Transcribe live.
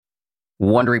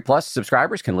Wondery Plus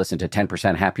subscribers can listen to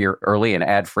 10% Happier early and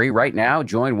ad-free right now.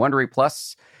 Join Wondery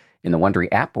Plus in the Wondery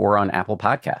app or on Apple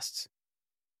Podcasts.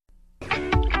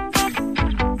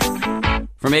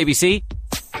 From ABC,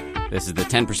 this is the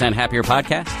 10% Happier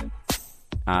podcast.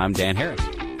 I'm Dan Harris.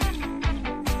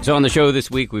 So on the show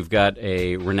this week, we've got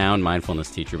a renowned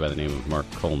mindfulness teacher by the name of Mark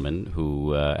Coleman,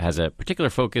 who has a particular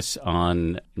focus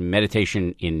on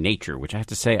meditation in nature, which I have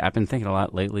to say, I've been thinking a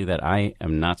lot lately that I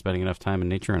am not spending enough time in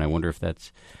nature, and I wonder if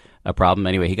that's a problem.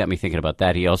 Anyway, he got me thinking about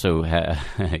that. He also,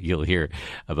 you'll hear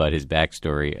about his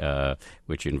backstory,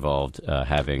 which involved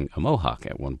having a mohawk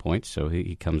at one point. So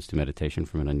he comes to meditation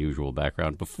from an unusual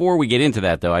background. Before we get into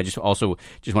that, though, I just want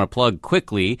to plug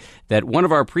quickly that one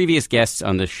of our previous guests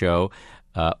on this show,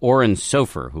 Oren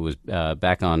Sofer, who was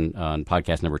back on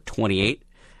podcast number 28.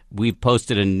 We've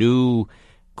posted a new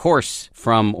course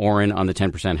from Oren on the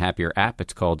 10% Happier app.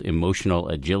 It's called Emotional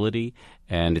Agility,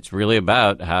 and it's really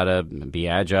about how to be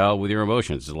agile with your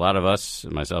emotions. A lot of us,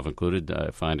 myself included,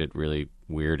 find it really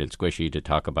weird and squishy to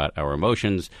talk about our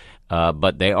emotions,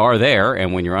 but they are there,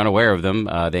 and when you're unaware of them,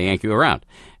 they yank you around.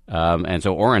 And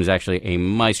so Oren's actually a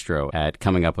maestro at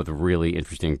coming up with really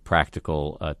interesting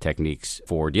practical techniques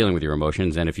for dealing with your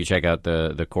emotions. And if you check out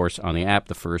the course on the app,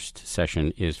 the first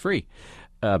session is free.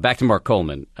 Back to Mark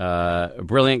Coleman. A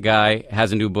brilliant guy,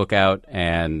 has a new book out,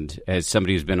 and as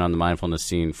somebody who's been on the mindfulness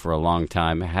scene for a long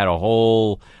time, had a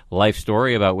whole life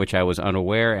story about which I was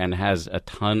unaware, and has a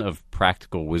ton of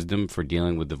practical wisdom for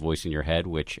dealing with the voice in your head,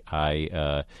 which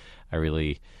I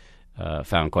really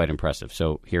found quite impressive.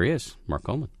 So here he is, Mark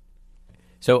Coleman.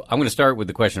 So I'm going to start with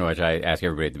the question which I ask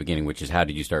everybody at the beginning, which is, how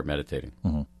did you start meditating?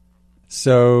 Mm-hmm.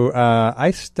 So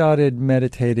I started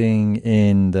meditating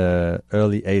in the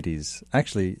early 80s.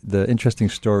 Actually, the interesting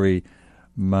story,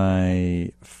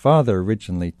 my father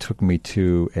originally took me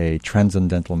to a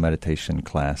transcendental meditation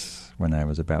class when I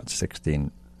was about 16.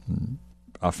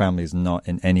 Our family is not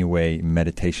in any way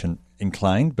meditation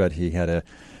inclined, but he had a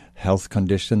health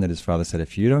condition that his father said,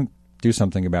 if you don't do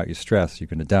something about your stress, you're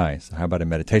going to die. So how about a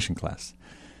meditation class?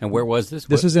 And where was this?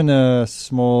 This was in a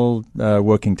small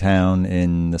working town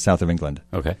in the south of England.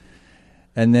 Okay.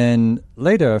 And then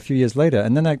later, a few years later,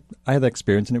 and then I had that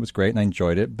experience, and it was great, and I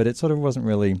enjoyed it, but it sort of wasn't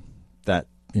really that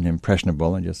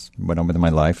impressionable. I just went on with my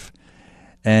life.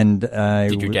 And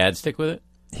did your dad stick with it?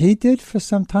 He did for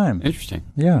some time. Interesting.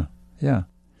 Yeah.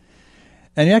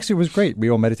 And it actually was great. We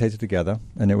all meditated together,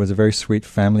 and it was a very sweet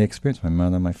family experience. My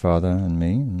mother, my father, and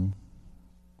me, and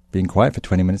being quiet for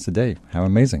 20 minutes a day. How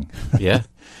amazing. Yeah.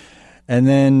 And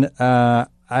then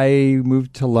I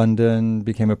moved to London,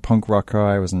 became a punk rocker.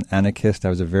 I was an anarchist. I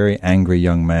was a very angry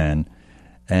young man.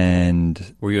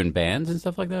 And were you in bands and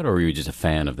stuff like that, or were you just a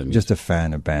fan of the music? Just a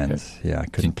fan of bands. Okay. Yeah, I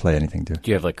couldn't play anything. Do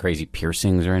you have like crazy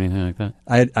piercings or anything like that?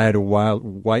 I had a wild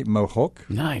white mohawk.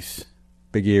 Nice.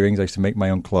 Big earrings. I used to make my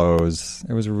own clothes.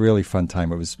 It was a really fun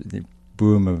time. It was the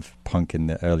boom of punk in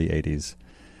the early 80s.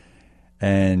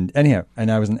 And anyhow,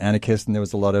 and I was an anarchist, and there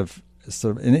was a lot of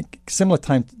sort of in a similar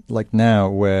time like now,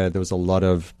 where there was a lot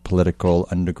of political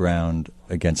underground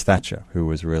against Thatcher, who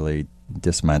was really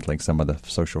dismantling some of the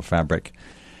social fabric.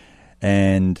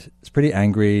 And it's pretty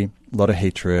angry, a lot of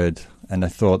hatred, and I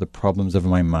thought the problems of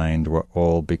my mind were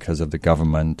all because of the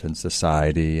government and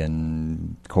society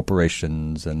and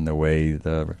corporations and the way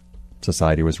the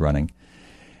society was running.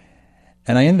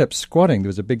 And I ended up squatting. There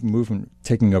was a big movement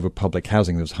taking over public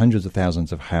housing. There was hundreds of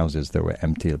thousands of houses that were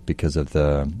empty because of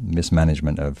the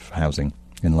mismanagement of housing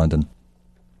in London.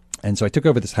 And so I took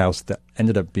over this house that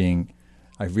ended up being,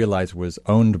 I realized, was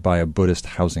owned by a Buddhist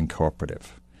housing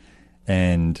cooperative.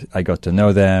 And I got to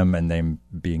know them, and they,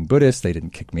 being Buddhist, they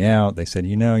didn't kick me out. They said,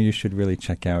 you should really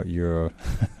check out your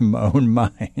own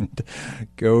mind.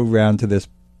 Go around to this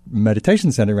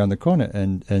meditation center around the corner,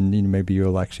 and maybe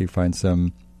you'll actually find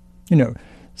some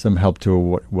help to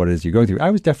what it is you're going through.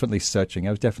 I was definitely searching. I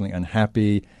was definitely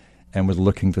unhappy and was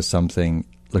looking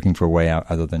for a way out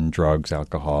other than drugs,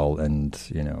 alcohol, and,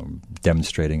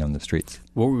 demonstrating on the streets.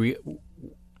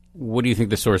 What do you think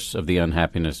the source of the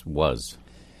unhappiness was?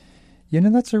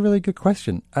 That's a really good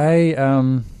question.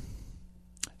 So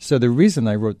the reason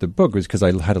I wrote the book was because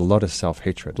I had a lot of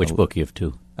self-hatred. Which book? You have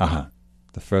two.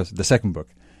 The second book,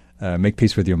 Make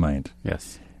Peace with Your Mind.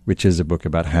 Yes. Which is a book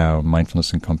about how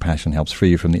mindfulness and compassion helps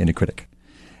free you from the inner critic.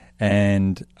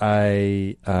 And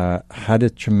I had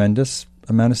a tremendous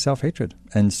amount of self-hatred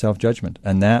and self-judgment,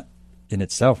 and that in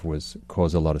itself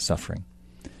caused a lot of suffering.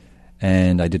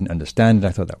 And I didn't understand it.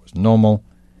 I thought that was normal.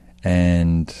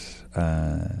 And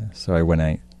so when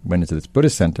I went into this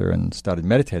Buddhist center and started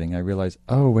meditating, I realized,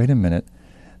 oh, wait a minute,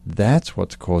 that's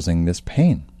what's causing this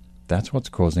pain. that's what's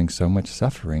causing so much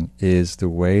suffering, is the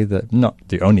way that, not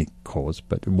the only cause,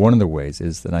 but one of the ways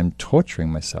is that I'm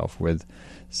torturing myself with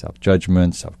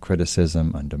self-judgment,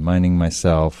 self-criticism, undermining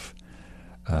myself,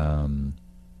 and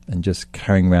just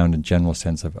carrying around a general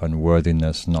sense of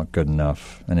unworthiness, not good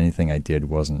enough, and anything I did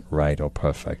wasn't right or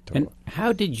perfect. And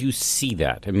how did you see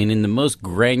that? I mean, in the most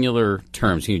granular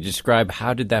terms, can you describe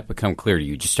how did that become clear to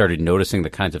you? You just started noticing the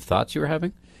kinds of thoughts you were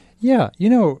having? Yeah,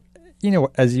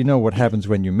 as you know, what happens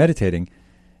when you're meditating,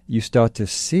 you start to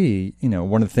see,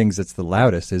 one of the things that's the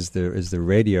loudest is the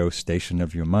radio station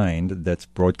of your mind that's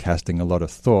broadcasting a lot of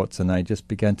thoughts, and I just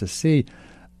began to see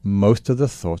most of the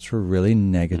thoughts were really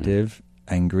negative,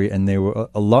 angry, and they were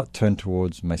a lot turned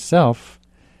towards myself,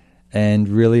 and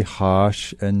really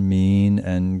harsh and mean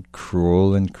and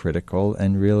cruel and critical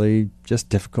and really just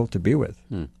difficult to be with.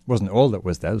 Wasn't all that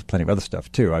was there. There was plenty of other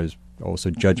stuff too. I was also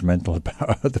judgmental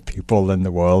about other people and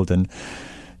the world and,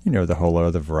 the whole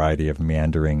other variety of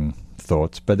meandering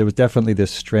thoughts. But there was definitely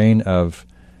this strain of,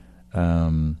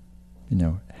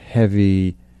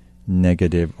 heavy,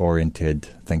 negative-oriented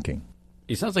thinking.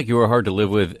 It sounds like you were hard to live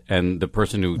with, and the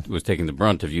person who was taking the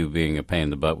brunt of you being a pain in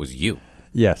the butt was you.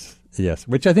 Yes,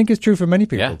 which I think is true for many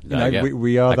people. Yeah,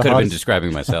 we are I the could have been hardest,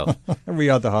 describing myself. we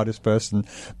are the hardest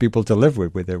people to live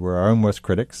with. We're our own worst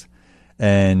critics,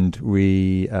 and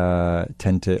we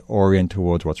tend to orient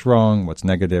towards what's wrong, what's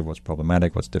negative, what's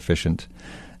problematic, what's deficient,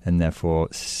 and therefore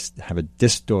have a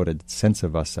distorted sense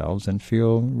of ourselves and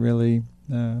feel really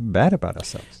bad about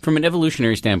ourselves. From an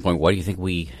evolutionary standpoint, why do you think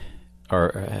we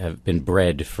have been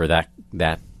bred for that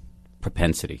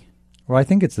propensity? Well, I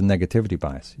think it's the negativity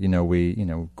bias.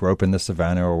 We grow up in the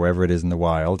savannah or wherever it is in the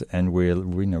wild, and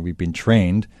we've been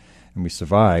trained and we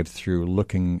survived through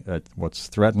looking at what's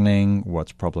threatening,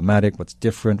 what's problematic, what's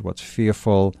different, what's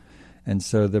fearful, and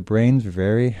so the brain's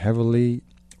very heavily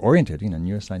oriented.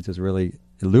 Neuroscience is really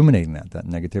illuminating that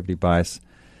negativity bias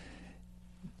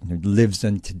lives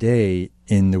in today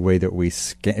in the way that we're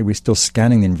still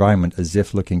scanning the environment as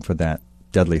if looking for that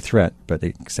deadly threat, but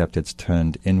except it's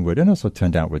turned inward and also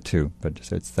turned outward too. But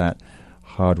so it's that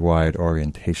hardwired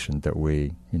orientation that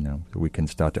we can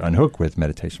start to unhook with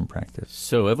meditation practice.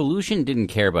 So evolution didn't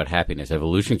care about happiness.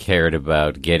 Evolution cared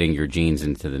about getting your genes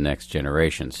into the next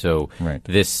generation. So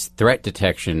This threat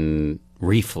detection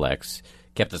reflex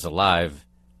kept us alive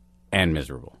and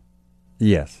miserable.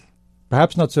 Yes.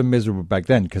 Perhaps not so miserable back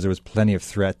then because there was plenty of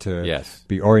threat to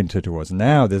be oriented towards.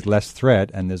 Now there's less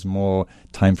threat and there's more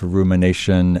time for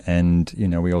rumination, and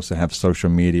we also have social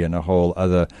media and a whole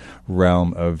other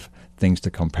realm of things to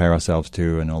compare ourselves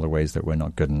to and all the ways that we're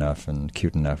not good enough and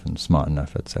cute enough and smart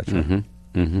enough, etc.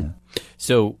 Mm-hmm. Mm-hmm. Yeah.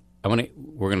 So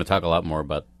we're going to talk a lot more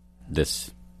about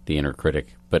this, the inner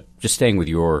critic, but just staying with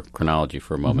your chronology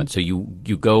for a moment. Mm-hmm. So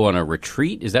you go on a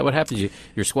retreat. Is that what happens?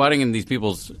 You're squatting in these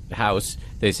people's house.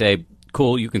 They say,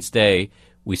 cool, you can stay.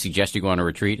 We suggest you go on a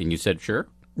retreat, and you said sure?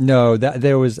 No,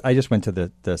 I just went to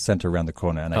the center around the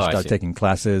corner, and I started taking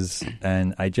classes,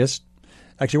 and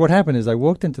actually what happened is I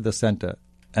walked into the center,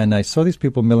 and I saw these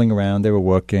people milling around. They were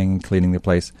working, cleaning the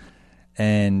place,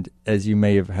 and as you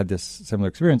may have had this similar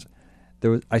experience,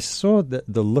 I saw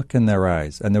the look in their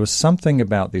eyes, and there was something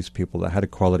about these people that had a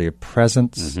quality of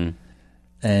presence, mm-hmm.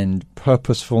 and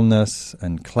purposefulness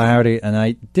and clarity, and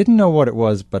I didn't know what it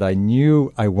was, but I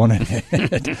knew I wanted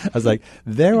it. I was like,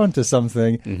 they're onto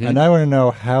something, mm-hmm. and I want to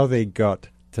know how they got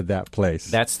to that place.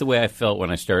 That's the way I felt when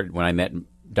I met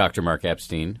Dr. Mark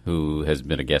Epstein, who has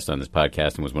been a guest on this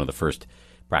podcast and was one of the first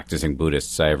practicing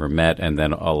Buddhists I ever met, and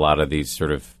then a lot of these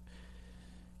sort of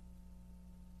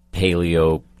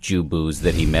paleo Jew-boos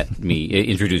that he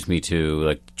introduced me to,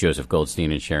 like Joseph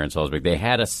Goldstein and Sharon Salzberg. They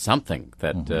had something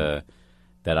that... Mm-hmm.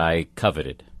 That I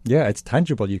coveted. Yeah, it's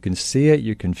tangible. You can see it.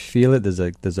 You can feel it.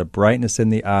 There's a brightness in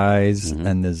the eyes, mm-hmm.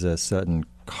 and there's a certain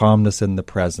calmness in the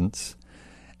presence.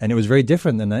 And it was very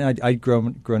different than I'd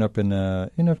grown up in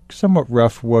a somewhat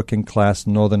rough working class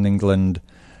Northern England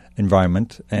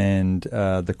environment, and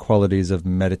the qualities of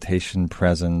meditation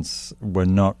presence were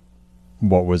not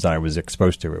what I was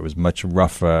exposed to. It was much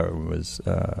rougher. It was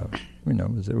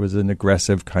it was an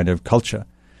aggressive kind of culture.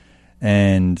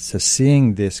 And so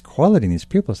seeing this quality in these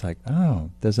people, it's like, oh,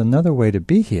 there's another way to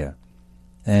be here.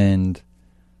 And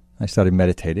I started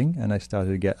meditating, and I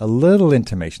started to get a little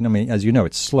intimation. I mean, as you know,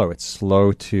 it's slow. It's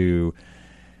slow to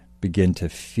begin to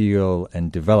feel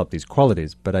and develop these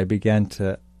qualities. But I began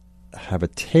to have a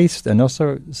taste, and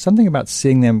also something about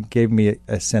seeing them gave me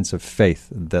a sense of faith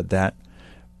that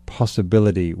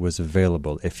possibility was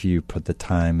available if you put the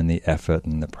time and the effort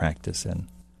and the practice in.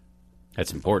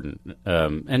 That's important.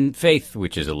 And faith,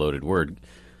 which is a loaded word,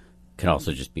 can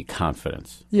also just be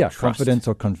confidence. Yeah, trust. confidence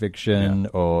or conviction,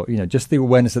 or just the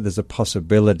awareness that there's a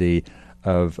possibility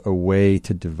of a way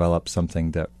to develop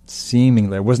something that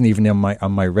seemingly wasn't even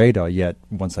on my radar yet.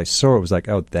 Once I saw it, it was like,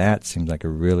 oh, that seems like a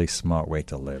really smart way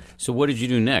to live. So what did you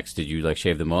do next? Did you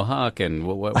shave the mohawk and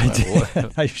what?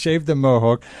 I shaved the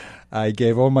mohawk. I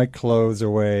gave all my clothes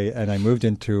away, and I moved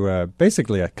into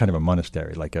basically a kind of a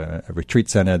monastery, like a retreat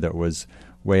center that was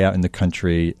way out in the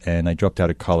country. And I dropped out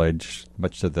of college,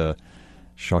 much to the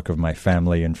shock of my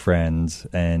family and friends.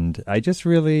 And I just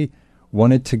really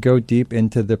wanted to go deep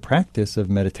into the practice of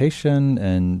meditation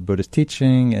and Buddhist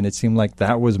teaching, and it seemed like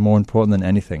that was more important than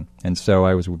anything. And so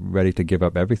I was ready to give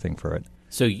up everything for it.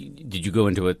 So did you go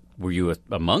into it? Were you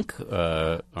a monk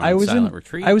on silent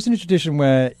retreat? I was in a tradition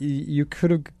where you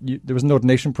could have. There was an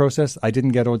ordination process. I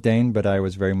didn't get ordained, but I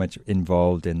was very much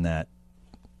involved in that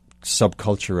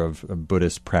subculture of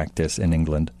Buddhist practice in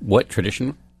England. What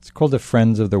tradition? It's called the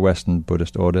Friends of the Western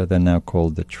Buddhist Order. They're now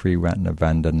called the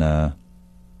Triratnavandana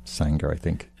Sangha, I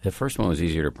think. The first one was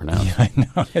easier to pronounce. Yeah, I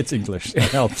know. It's English. It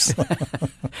helps.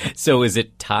 So is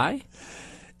it Thai?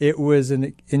 It was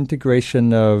an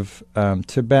integration of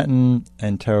Tibetan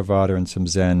and Theravada and some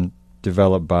Zen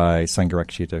developed by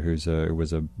Sangharakshita, who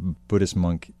was a Buddhist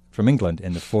monk from England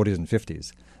in the 40s and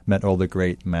 50s. Met all the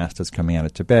great masters coming out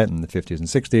of Tibet in the 50s and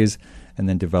 60s, and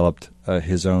then developed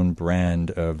his own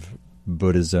brand of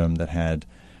Buddhism that had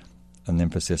an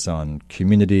emphasis on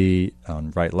community,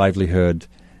 on right livelihood,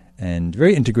 and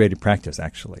very integrated practice,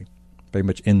 actually, very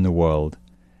much in the world.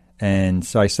 And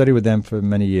so I studied with them for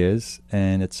many years,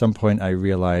 and at some point I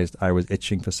realized I was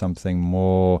itching for something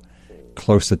more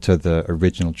closer to the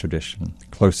original tradition,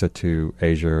 closer to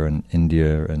Asia and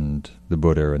India and the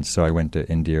Buddha. And so I went to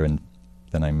India, and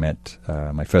then I met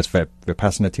my first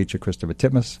Vipassana teacher, Christopher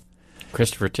Titmuss.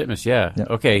 Christopher Titmuss, yeah.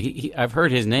 Okay, I've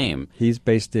heard his name. He's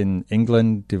based in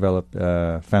England,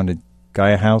 founded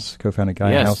Gaia House, co-founded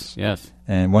Gaia House. Yes,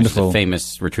 and wonderful. Which is a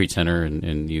famous retreat center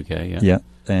in the UK, yeah. Yeah,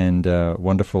 and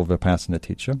wonderful Vipassana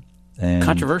teacher. And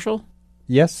controversial?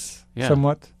 Yes,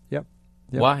 somewhat. Yep.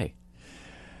 Why?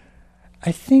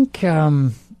 I think,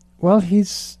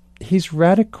 he's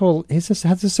radical. He has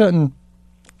a certain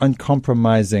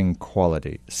uncompromising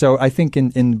quality. So I think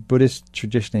in Buddhist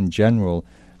tradition in general,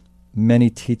 many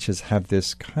teachers have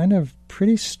this kind of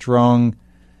pretty strong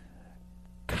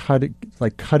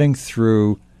cutting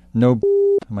through. No,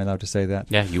 am I allowed to say that?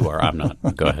 Yeah, you are. I'm not.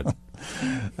 Go ahead.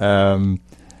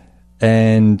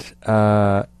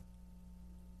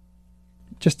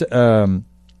 Just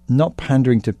not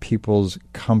pandering to people's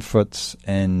comforts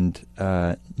and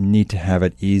need to have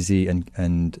it easy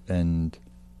and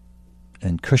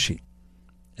cushy,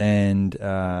 and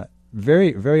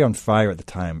very, very on fire at the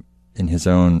time in his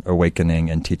own awakening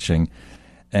and teaching.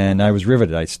 And I was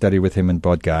riveted. I studied with him in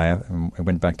Bodh Gaya. I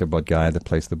went back to Bodh Gaya, the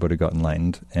place the Buddha got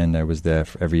enlightened, and I was there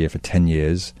every year for 10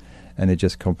 years. And it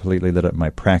just completely lit up my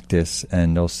practice.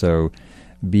 And also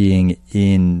being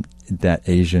in that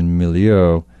Asian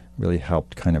milieu really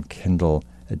helped kind of kindle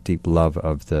a deep love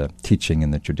of the teaching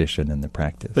and the tradition and the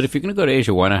practice. But if you're going to go to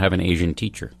Asia, why not have an Asian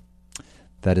teacher?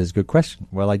 That is a good question.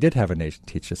 Well, I did have an Asian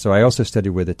teacher. So I also studied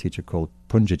with a teacher called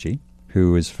Punjaji,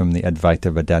 who is from the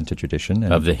Advaita Vedanta tradition.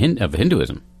 And of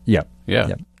Hinduism? Yeah.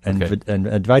 And, okay. And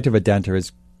Advaita Vedanta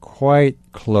is quite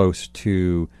close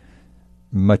to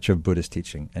much of Buddhist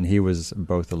teaching. And he was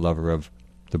both a lover of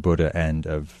the Buddha and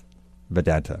of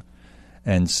Vedanta.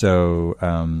 And so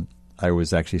I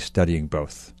was actually studying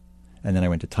both. And then I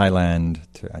went to Thailand,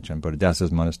 to Ajahn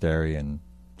Buddhadasa's monastery, and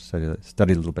studied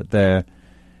a little bit there.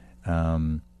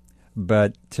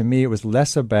 But to me, it was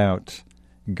less about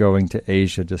going to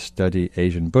Asia to study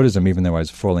Asian Buddhism, even though I was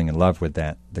falling in love with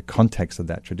that, the context of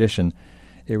that tradition.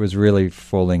 It was really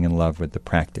falling in love with the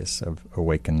practice of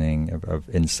awakening, of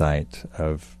insight,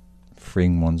 of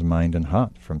freeing one's mind and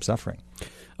heart from suffering.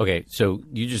 Okay, so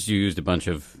you just used a bunch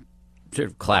of sort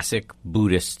of classic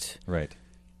Buddhist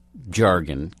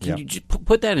jargon. Can you just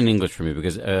put that in English for me?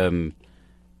 Because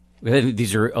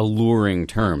these are alluring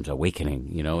terms,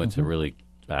 awakening. It's a really,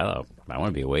 I don't know, I want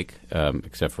to be awake,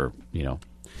 except for,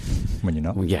 when you're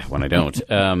not. Yeah, when I don't.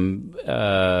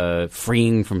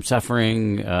 Freeing from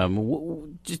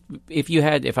suffering. Just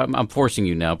if I'm forcing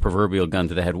you now, proverbial gun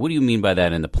to the head, what do you mean by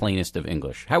that in the plainest of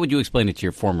English? How would you explain it to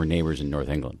your former neighbors in North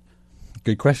England?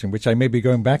 Good question, which I may be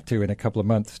going back to in a couple of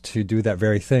months to do that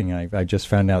very thing. I just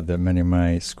found out that many of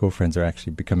my school friends are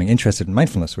actually becoming interested in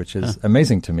mindfulness, which is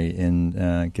amazing to me,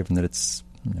 given that it's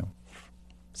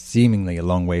seemingly a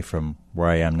long way from where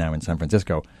I am now in San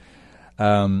Francisco.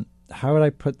 How would I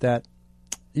put that?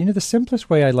 The simplest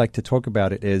way I like to talk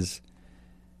about it is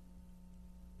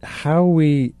how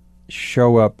we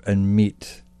show up and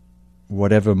meet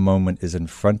whatever moment is in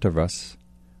front of us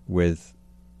with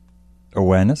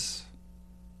awareness,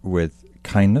 with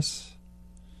kindness,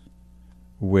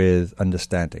 with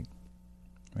understanding.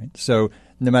 Right? So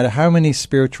no matter how many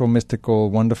spiritual, mystical,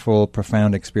 wonderful,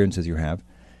 profound experiences you have,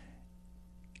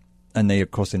 and they,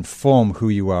 of course, inform who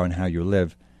you are and how you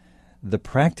live, the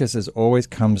practice always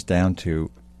comes down to,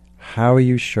 how are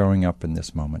you showing up in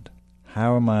this moment?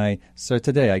 How am I? So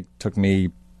today, it took me,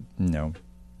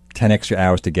 10 extra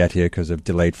hours to get here because of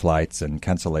delayed flights and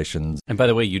cancellations. And by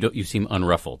the way, you seem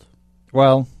unruffled.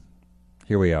 Well,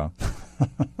 here we are.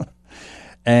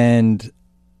 and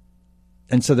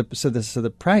so the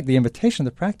invitation,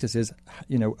 the practice is,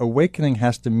 awakening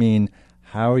has to mean,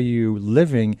 how are you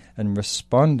living and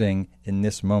responding in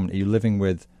this moment? Are you living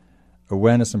with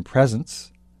awareness and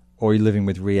presence, or are you living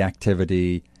with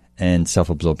reactivity and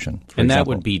self-absorption? And that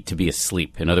would be to be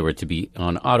asleep. In other words, to be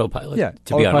on autopilot. Yeah,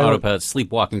 be on autopilot,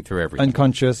 sleepwalking through everything.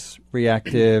 Unconscious,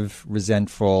 reactive,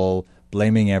 resentful,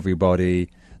 blaming everybody,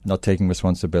 not taking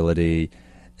responsibility,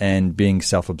 and being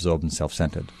self-absorbed and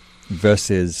self-centered.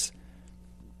 Versus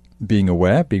being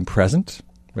aware, being present,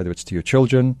 whether it's to your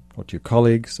children or to your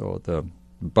colleagues or the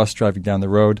bus driving down the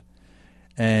road.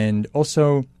 And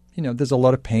also, there's a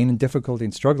lot of pain and difficulty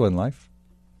and struggle in life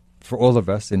for all of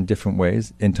us in different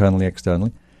ways, internally,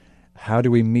 externally. How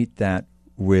do we meet that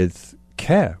with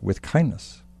care, with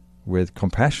kindness, with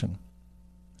compassion?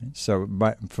 So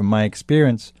from my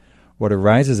experience, what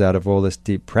arises out of all this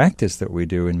deep practice that we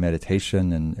do in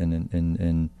meditation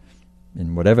and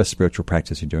in whatever spiritual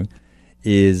practice you're doing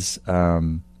is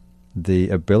the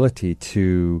ability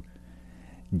to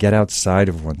get outside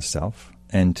of oneself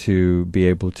and to be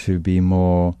able to be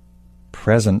more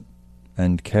present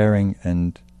and caring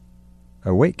and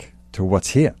awake to what's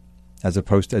here, as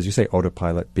opposed to, as you say,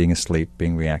 autopilot, being asleep,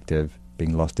 being reactive,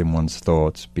 being lost in one's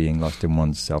thoughts, being lost in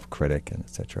one's self-critic, and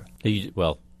etc.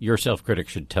 Well, your self-critic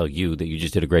should tell you that you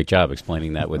just did a great job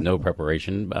explaining that with no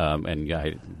preparation, and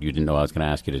you didn't know I was going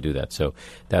to ask you to do that. So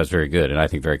that was very good, and I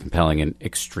think very compelling and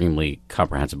extremely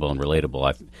comprehensible and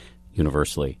relatable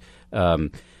universally.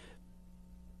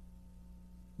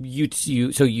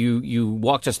 You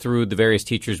walked us through the various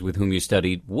teachers with whom you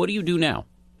studied. What do you do now?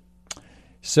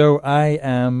 So I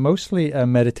am mostly a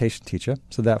meditation teacher,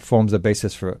 so that forms the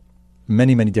basis for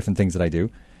many, many different things that I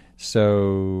do.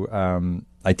 So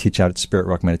I teach out at Spirit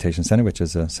Rock Meditation Center, which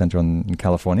is a center in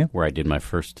California. Where I did my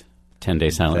first 10-day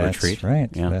silent retreat. That's right.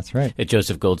 Yeah. That's right.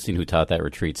 Joseph Goldstein, who taught that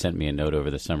retreat, sent me a note over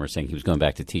the summer saying he was going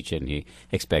back to teach it, and he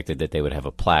expected that they would have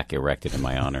a plaque erected in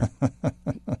my honor.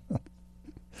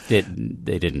 They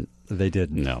didn't. They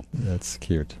didn't. No. That's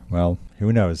cute. Well,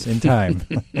 who knows? In time.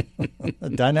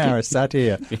 Dan Harris sat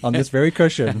here on this very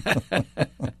cushion.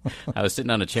 I was sitting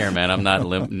on a chair, man. I'm not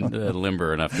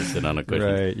limber enough to sit on a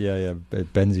cushion. Right. Yeah.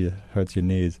 It bends you, hurts your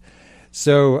knees.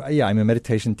 So, I'm a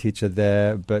meditation teacher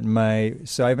there, but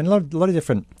so I have a lot of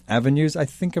different avenues. I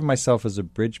think of myself as a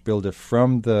bridge builder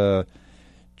from the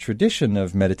tradition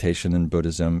of meditation and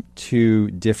Buddhism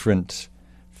to different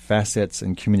facets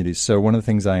and communities. So one of the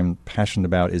things I'm passionate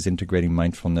about is integrating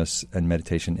mindfulness and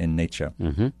meditation in nature.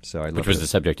 Mm-hmm. So Which was the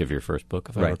subject of your first book,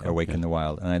 if I recall. Awaken the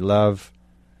Wild. And I love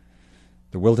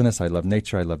the wilderness, I love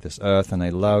nature, I love this earth, and I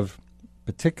love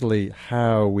particularly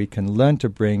how we can learn to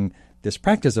bring this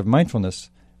practice of mindfulness,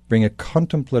 bring a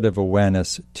contemplative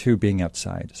awareness to being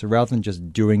outside. So rather than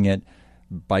just doing it,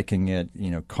 biking it,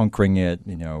 conquering it,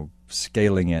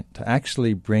 scaling it, to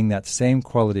actually bring that same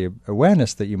quality of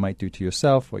awareness that you might do to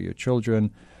yourself or your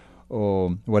children or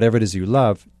whatever it is you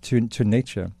love to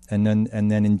nature. And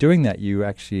then in doing that, you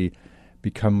actually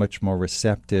become much more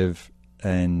receptive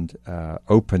and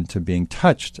open to being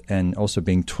touched and also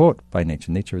being taught by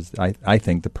nature. Nature is, I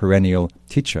think, the perennial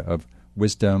teacher of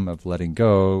wisdom, of letting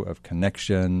go, of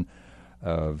connection,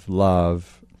 of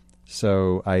love.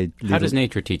 So how does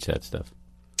nature teach that stuff?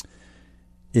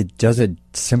 It does it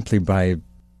simply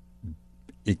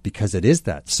because it is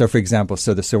that. So, for example,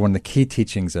 so one of the key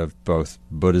teachings of both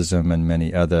Buddhism and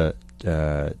many other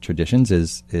traditions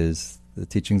is the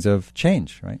teachings of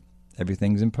change, right?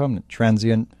 Everything's impermanent,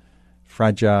 transient,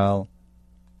 fragile,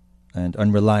 and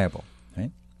unreliable,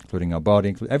 right? Including our body,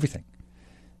 including everything.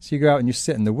 So you go out and you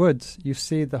sit in the woods, you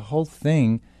see the whole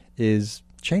thing is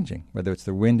changing, whether it's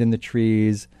the wind in the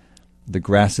trees. The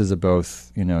grasses are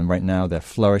both, and right now they're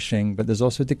flourishing, but there's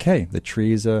also decay. The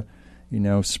trees are,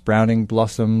 sprouting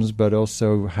blossoms, but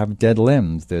also have dead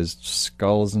limbs. There's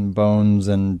skulls and bones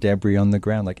and debris on the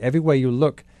ground. Like everywhere you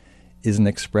look is an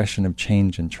expression of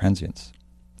change and transience.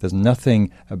 There's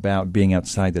nothing about being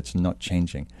outside that's not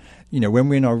changing. When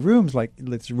we're in our rooms, like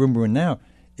this room we're in now,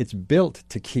 it's built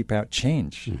to keep out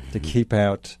change, to keep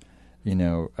out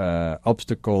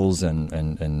obstacles and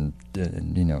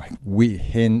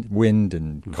wind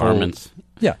and cold. Varmints.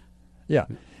 Yeah.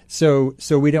 So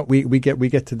we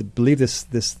get to believe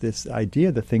this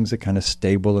idea that things are kind of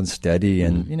stable and steady,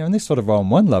 and and they sort of are on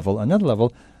one level. Another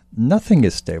level, nothing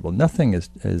is stable, nothing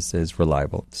is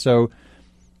reliable. So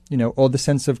or the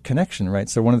sense of connection, right?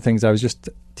 So one of the things I was just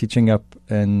teaching up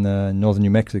in northern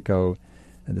New Mexico,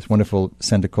 at this wonderful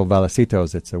center called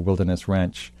Valecitos. It's a wilderness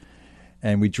ranch,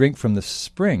 and we drink from the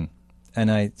spring.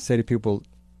 And I say to people,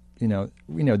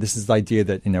 this is the idea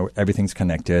that everything's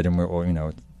connected, and we're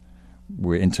all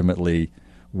we're intimately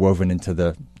woven into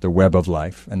the web of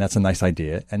life, and that's a nice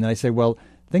idea. And then I say, well,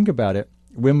 think about it.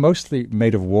 We're mostly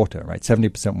made of water, right?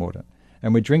 70% water.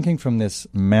 And we're drinking from this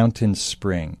mountain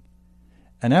spring.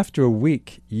 And after a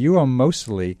week, you are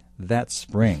mostly that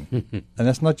spring. And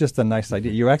that's not just a nice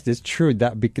idea. It's true.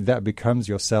 That becomes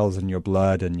your cells and your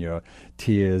blood and your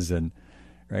tears, and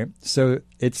right? So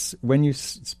it's when you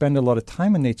spend a lot of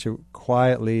time in nature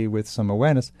quietly with some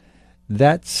awareness,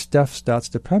 that stuff starts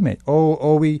to permeate.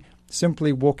 Or we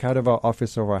simply walk out of our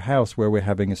office or our house where we're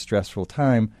having a stressful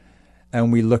time,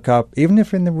 and we look up, even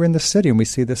if we're in the city and we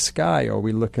see the sky, or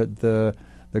we look at the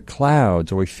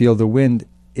clouds, or we feel the wind,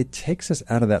 it takes us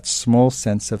out of that small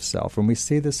sense of self, and we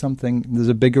see there's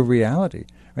a bigger reality.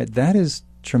 Right? That is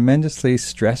tremendously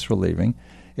stress relieving.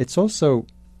 It's also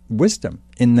wisdom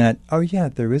in that,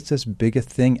 there is this bigger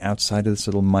thing outside of this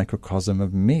little microcosm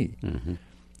of me. Mm-hmm.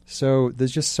 So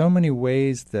there's just so many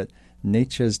ways that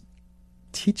nature's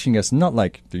teaching us, not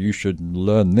like you should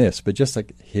learn this, but just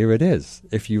like here it is.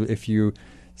 If you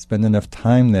spend enough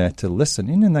time there to listen,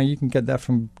 now you can get that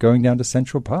from going down to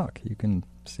Central Park. You can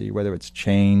see whether it's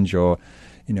change or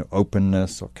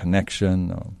openness or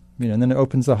connection, or and then it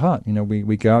opens the heart.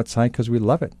 We go outside because we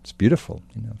love it. It's beautiful.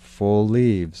 Fall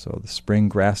leaves or the spring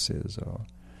grasses, or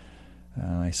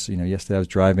yesterday I was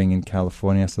driving in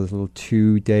California. I saw this little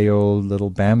 2-day-old little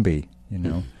Bambi,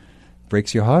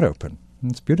 breaks your heart open.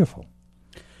 It's beautiful.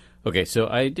 Okay, so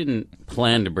I didn't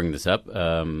plan to bring this up, but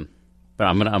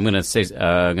I'm gonna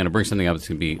bring something up that's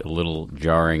gonna be a little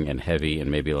jarring and heavy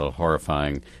and maybe a little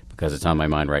horrifying because it's on my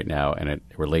mind right now, and it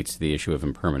relates to the issue of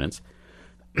impermanence.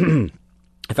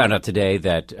 I found out today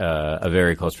that a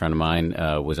very close friend of mine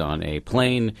was on a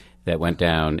plane that went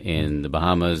down in the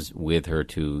Bahamas with her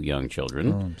 2 young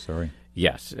children. Oh, I'm sorry.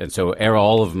 Yes, and so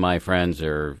all of my friends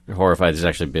are horrified. There's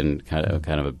actually been kind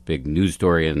of a big news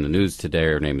story in the news today.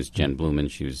 Her name is Jen Blumen.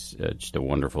 She was just a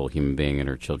wonderful human being, and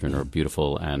her children are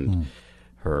beautiful. And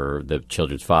the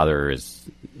children's father is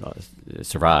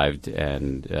survived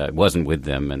and wasn't with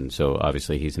them, and so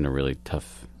obviously he's in a really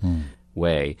tough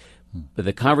way. But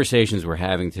the conversations we're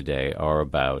having today are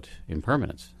about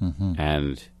impermanence,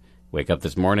 and wake up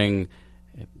this morning,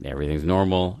 everything's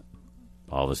normal.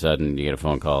 All of a sudden, you get a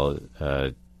phone call,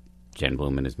 Jen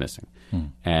Blumen is missing.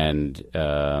 And,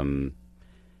 and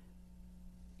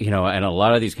a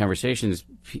lot of these conversations,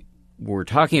 we're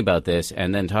talking about this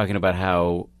and then talking about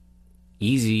how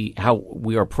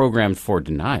we are programmed for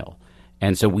denial.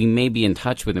 And so we may be in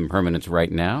touch with impermanence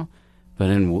right now, but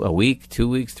in a week, 2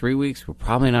 weeks, 3 weeks, we're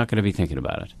probably not going to be thinking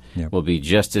about it. Yep. We'll be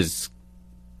just as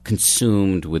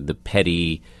consumed with the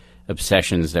petty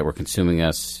obsessions that were consuming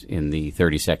us in the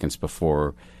 30 seconds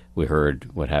before we heard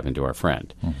what happened to our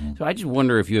friend. So I just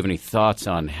wonder if you have any thoughts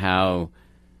on how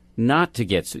not to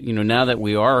get, now that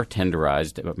we are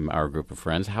tenderized, our group of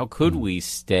friends, how could we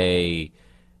stay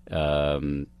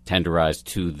tenderized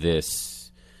to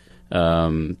this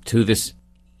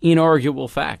inarguable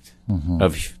fact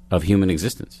of human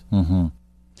existence?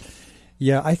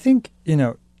 Yeah, I think,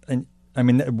 I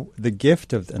mean, the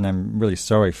gift of, and I'm really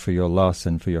sorry for your loss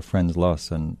and for your friend's loss,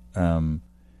 and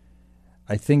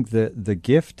I think the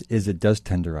gift is it does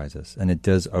tenderize us, and it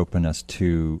does open us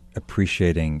to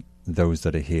appreciating those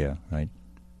that are here, right?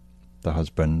 The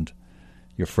husband,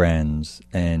 your friends,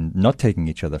 and not taking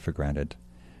each other for granted,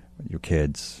 your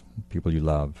kids, people you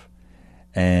love.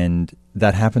 And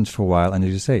that happens for a while, and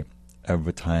as you say,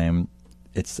 over time,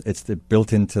 it's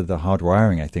built into the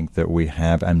hardwiring, I think, that we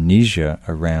have amnesia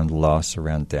around loss,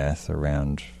 around death,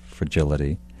 around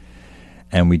fragility.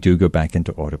 And we do go back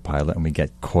into autopilot, and we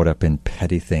get caught up in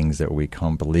petty things that we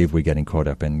can't believe we're getting caught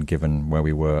up in, given where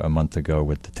we were a month ago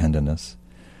with the tenderness.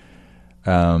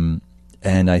 And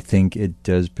I think it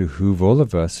does behoove all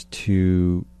of us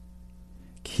to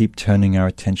keep turning our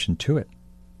attention to it.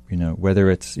 Whether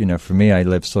it's, for me, I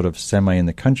live sort of semi in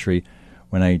the country.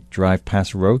 When I drive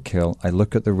past roadkill, I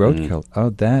look at the roadkill.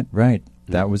 Oh,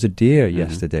 that was a deer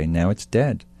yesterday. Now it's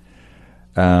dead.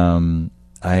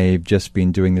 I've just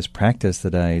been doing this practice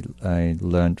that I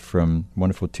learned from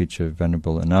wonderful teacher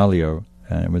Venerable Analio.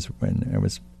 It was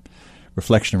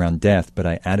reflection around death, but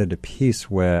I added a piece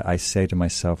where I say to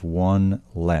myself, one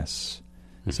less.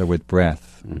 So with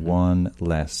breath, one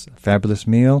less. Fabulous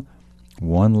meal,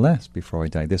 one less before I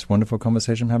die. This wonderful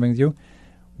conversation I'm having with you,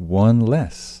 one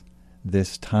less.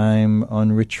 This time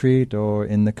on retreat or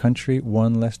in the country,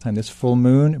 one less time. This full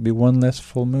moon, it'd be one less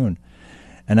full moon.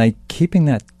 And I keeping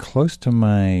that close to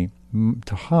my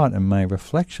to heart and my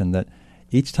reflection that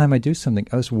each time I do something,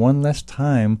 oh, it's one less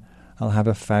time I'll have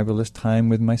a fabulous time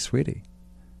with my sweetie.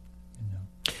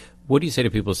 What do you say to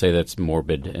people who say that's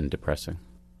morbid and depressing?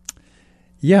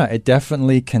 Yeah, it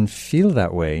definitely can feel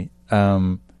that way.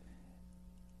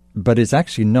 But it's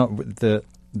actually not. The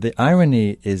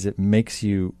irony is it makes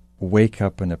you wake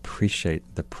up and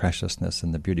appreciate the preciousness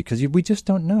and the beauty, because we just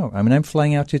don't know. I mean, I'm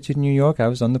flying out to New York. I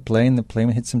was on the plane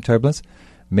hit some turbulence.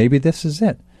 Maybe this is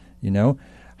it.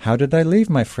 How did I leave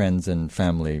my friends and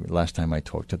family last time I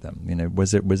talked to them?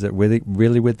 Was it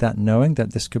really with that knowing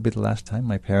that this could be the last time?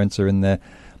 My parents are in their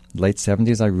late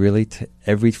 70s. I really,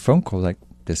 every phone call, like,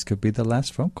 this could be the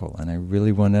last phone call, and I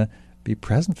really want to be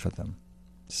present for them.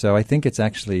 So I think it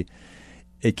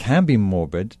can be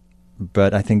morbid,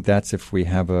 but I think that's if we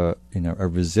have a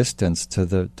resistance to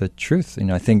the truth.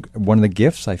 I think one of the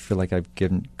gifts I feel like I've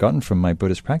gotten from my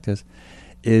Buddhist practice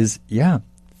is,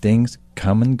 things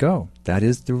come and go. That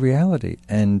is the reality.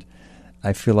 And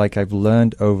I feel like I've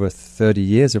learned over 30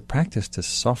 years of practice to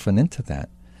soften into that.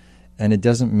 And it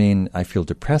doesn't mean I feel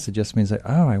depressed. It just means like,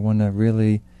 I want to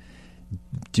really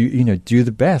do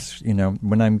the best.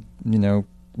 When I'm,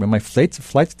 when my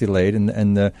flight's delayed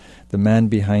and the man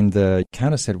behind the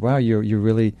counter said, wow, you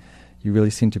really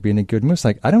seem to be in a good mood. It's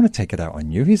like, I don't want to take it out on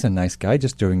you. He's a nice guy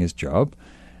just doing his job.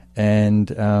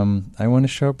 And I want to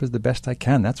show up as the best I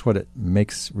can. That's what it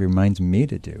reminds me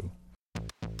to do.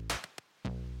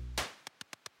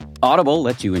 Audible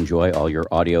lets you enjoy all your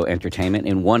audio entertainment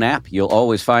in one app. You'll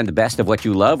always find the best of what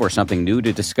you love or something new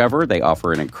to discover. They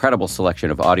offer an incredible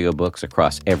selection of audiobooks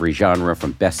across every genre,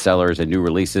 from bestsellers and new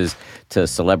releases to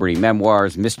celebrity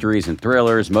memoirs, mysteries and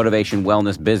thrillers, motivation,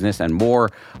 wellness, business, and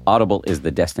more. Audible is the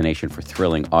destination for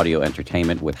thrilling audio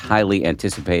entertainment with highly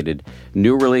anticipated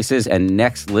new releases and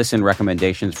next listen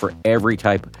recommendations for every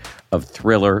type of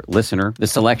thriller listener. The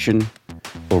selection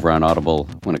over on Audible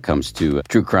when it comes to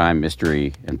true crime,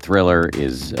 mystery, and thriller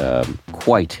is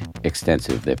quite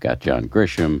extensive. They've got John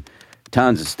Grisham,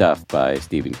 tons of stuff by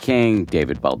Stephen King,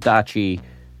 David Baldacci.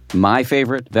 My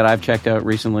favorite that I've checked out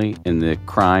recently in the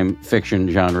crime fiction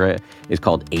genre is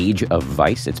called Age of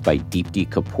Vice. It's by Deepti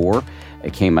Kapoor.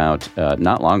 It came out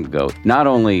not long ago. Not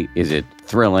only is it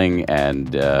thrilling and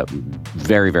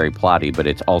very, very plotty, but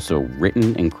it's also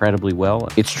written incredibly well.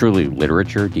 It's truly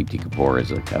literature. Deepti Kapoor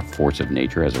is a force of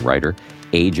nature as a writer.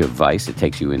 Age of Vice, it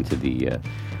takes you into the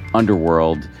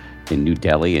underworld in New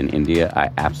Delhi in India.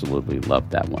 I absolutely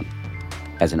loved that one.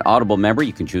 As an Audible member,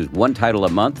 you can choose one title a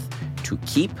month to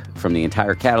keep from the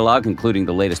entire catalog, including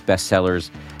the latest bestsellers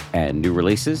and new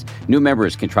releases. New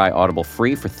members can try Audible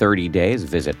free for 30 days.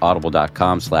 Visit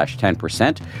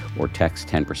audible.com/10% or text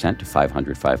 10% to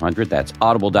 500-500. That's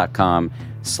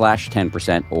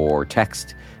audible.com/10% or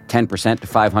text 10% to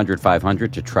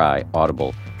 500-500 to try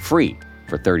Audible free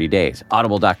for 30 days.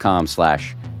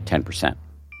 Audible.com/10%.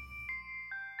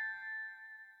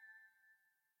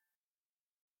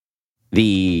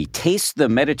 The Taste the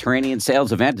Mediterranean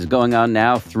sales event is going on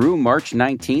now through March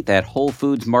 19th at Whole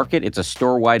Foods Market. It's a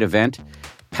store-wide event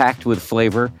packed with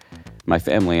flavor. My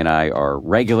family and I are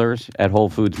regulars at Whole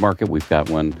Foods Market. We've got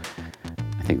one,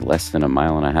 I think, less than a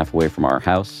mile and a half away from our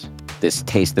house. This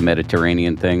Taste the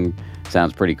Mediterranean thing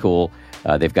sounds pretty cool.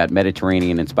 They've got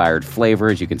Mediterranean-inspired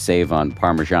flavors. You can save on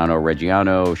Parmigiano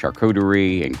Reggiano,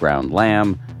 charcuterie, and ground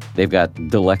lamb. They've got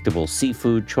delectable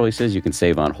seafood choices. You can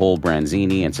save on whole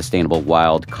branzini and sustainable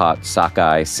wild-caught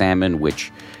sockeye salmon, which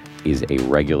is a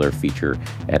regular feature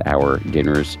at our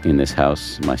dinners in this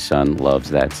house. My son loves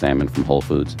that salmon from Whole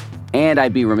Foods. And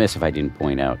I'd be remiss if I didn't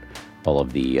point out all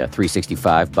of the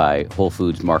 365 by Whole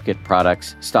Foods Market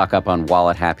products. Stock up on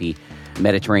wallet-happy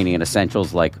Mediterranean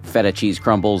essentials like feta cheese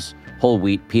crumbles, whole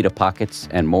wheat pita pockets,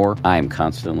 and more. I am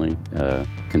constantly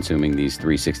consuming these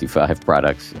 365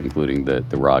 products, including the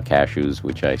raw cashews,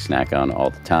 which I snack on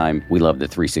all the time. We love the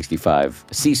 365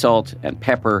 sea salt and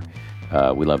pepper.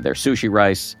 We love their sushi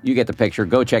rice. You get the picture.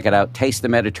 Go check it out. Taste the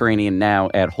Mediterranean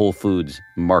now at Whole Foods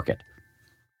Market.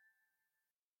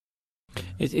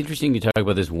 It's interesting you talk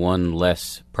about this one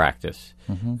less practice,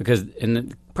 because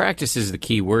practice is the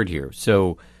key word here.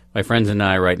 So my friends and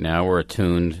I right now, we're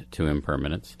attuned to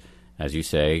impermanence. As you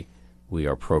say, we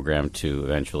are programmed to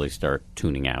eventually start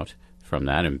tuning out from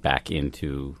that and back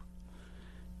into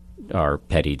our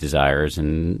petty desires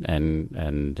and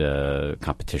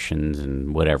competitions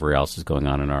and whatever else is going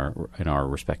on in our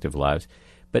respective lives.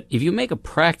 But if you make a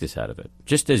practice out of it,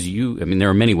 just as there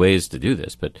are many ways to do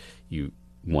this, but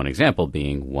one example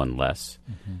being one less,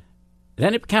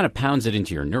 then it kind of pounds it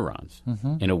into your neurons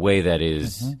in a way that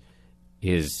is,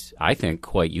 I think,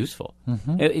 quite useful.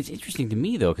 It's interesting to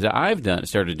me, though, because I've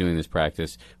started doing this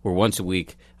practice where once a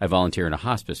week I volunteer in a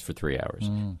hospice for 3 hours.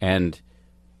 And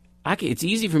it's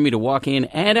easy for me to walk in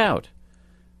and out,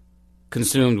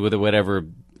 consumed with whatever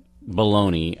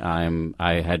baloney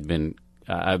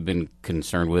I've been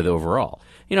concerned with overall.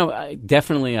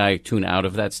 Definitely I tune out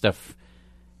of that stuff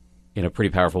in a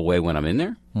pretty powerful way when I'm in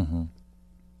there.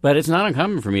 But it's not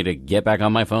uncommon for me to get back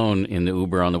on my phone in the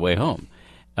Uber on the way home.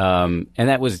 And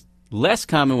that was less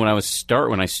common when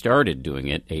I started doing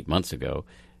it 8 months ago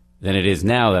than it is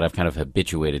now that I've kind of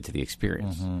habituated to the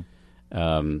experience.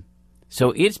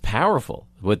 So it's powerful,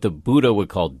 what the Buddha would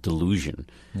call delusion,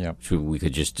 which we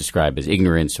could just describe as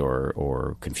ignorance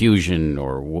or confusion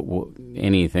or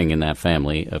anything in that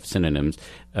family of synonyms.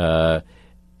 As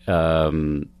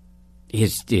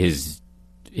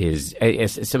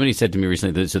somebody said to me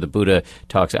recently, so the Buddha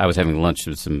talks. I was having lunch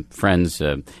with some friends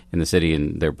in the city,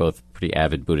 and they're both pretty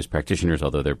avid Buddhist practitioners,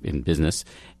 although they're in business.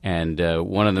 And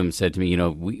one of them said to me,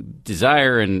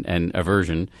 desire and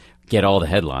aversion get all the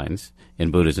headlines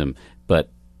in Buddhism, but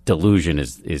delusion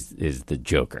is the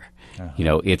joker.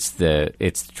 It's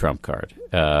the trump card.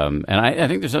 And I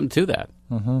think there's something to that.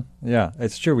 Yeah,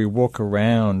 it's true. We walk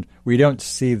around. We don't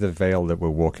see the veil that we're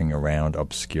walking around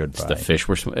obscured by. It's the fish.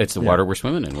 It's the water we're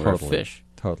swimming in. We're a fish.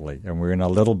 Totally. And we're in our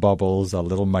little bubbles, our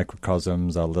little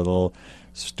microcosms, our little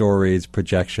stories,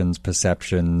 projections,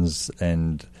 perceptions,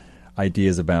 and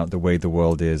ideas about the way the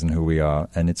world is and who we are.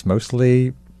 And it's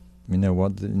mostly,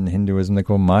 what in Hinduism they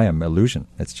call Maya, illusion.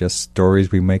 It's just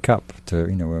stories we make up to,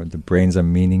 the brain's a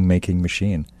meaning-making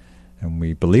machine. And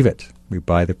we believe it. We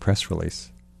buy the press release.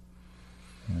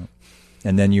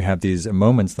 And then you have these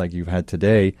moments like you've had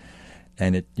today,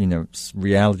 and it,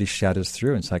 reality shatters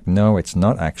through. It's like, no, it's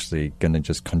not actually going to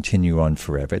just continue on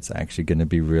forever. It's actually going to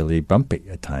be really bumpy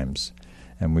at times.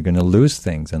 And we're going to lose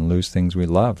things we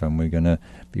love, and we're going to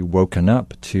be woken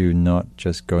up to not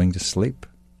just going to sleep.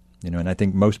 And I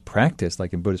think most practice,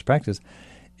 like in Buddhist practice,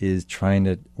 is trying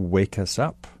to wake us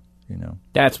up,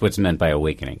 That's what's meant by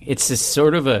awakening. It's a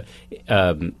sort of a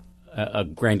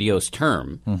grandiose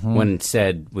term when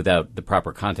said without the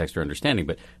proper context or understanding,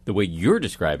 but the way you're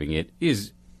describing it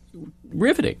is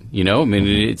riveting.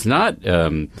 It's not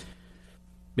a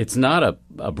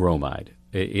bromide.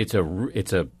 It's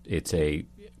a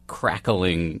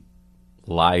crackling,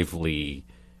 lively,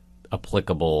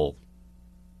 applicable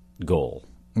goal.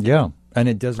 Yeah, and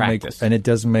it does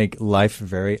Practice. make life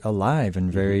very alive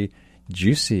and very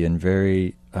juicy and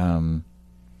very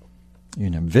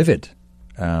vivid.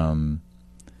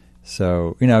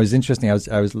 So it was interesting. I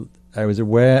was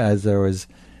aware as I was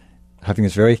having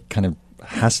this very kind of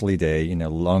hassly day,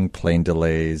 long plane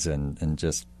delays and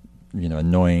just the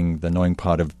annoying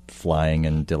part of flying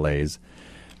and delays.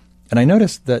 And I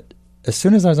noticed that as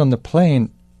soon as I was on the plane,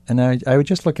 and I would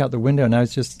just look out the window, and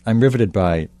I'm riveted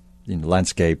by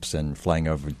landscapes and flying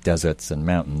over deserts and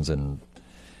mountains and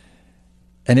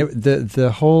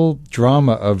the whole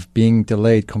drama of being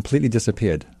delayed completely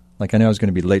disappeared. Like I know I was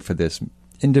going to be late for this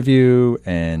interview,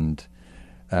 and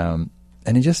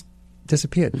it just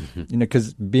disappeared.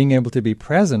 Because being able to be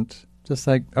present, just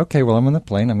like, okay, well, I'm on the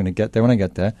plane. I'm going to get there when I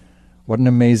get there. What an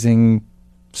amazing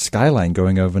skyline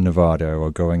going over Nevada or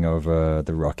going over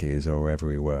the Rockies or wherever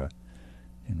we were.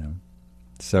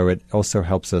 So it also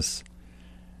helps us,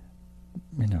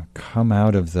 come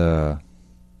out of the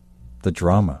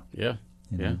drama. Yeah,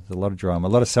 There's a lot of drama, a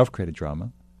lot of self-created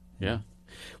drama. Yeah.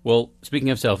 Well, speaking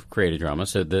of self-created drama,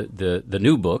 so the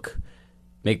new book,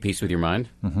 Make Peace with Your Mind,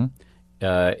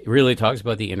 really talks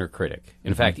about the inner critic.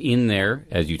 In fact, in there,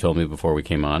 as you told me before we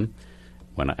came on,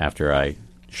 after I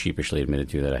sheepishly admitted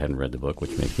to you that I hadn't read the book,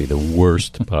 which makes me the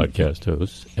worst podcast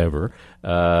host ever,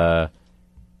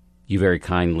 you very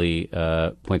kindly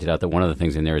pointed out that one of the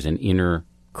things in there is an inner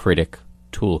critic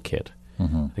toolkit.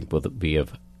 I think will be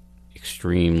of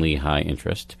extremely high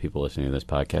interest to people listening to this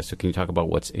podcast. So can you talk about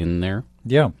what's in there?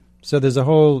 Yeah. So there's a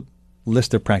whole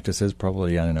list of practices,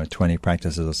 probably, 20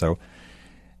 practices or so.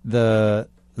 The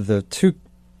two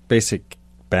basic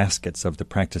baskets of the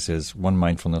practices, one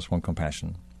mindfulness, one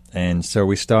compassion. And so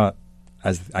we start,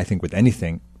 as I think with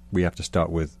anything, we have to start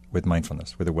with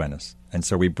mindfulness, with awareness. And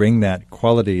so we bring that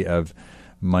quality of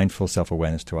mindful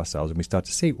self-awareness to ourselves, and we start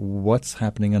to see what's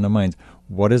happening in our minds.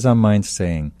 What is our mind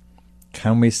saying?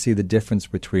 Can we see the difference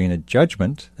between a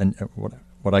judgment, and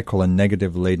what I call a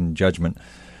negative-laden judgment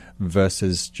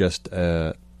versus just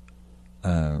a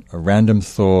random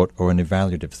thought or an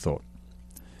evaluative thought?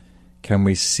 Can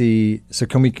we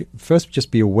first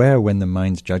just be aware when the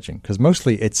mind's judging? Because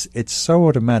mostly it's so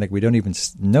automatic we don't even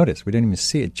notice. We don't even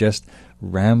see it. Just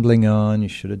rambling on, you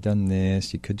should have done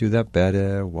this, you could do that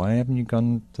better, why haven't you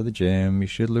gone to the gym, you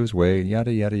should lose weight,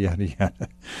 yada, yada, yada, yada.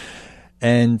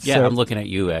 And yeah, so, I'm looking at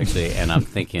you, actually, and I'm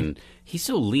thinking, he's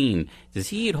so lean. Does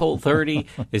he eat Whole30?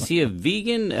 Is he a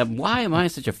vegan? Why am I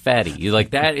such a fatty? You're like,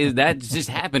 that's just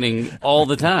happening all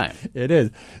the time. It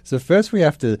is. So first we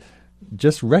have to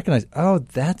just recognize, oh,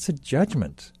 that's a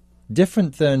judgment.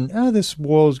 Different than, oh, this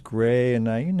wall's gray, and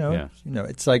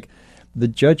it's like the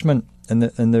judgment and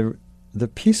the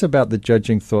piece about the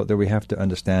judging thought that we have to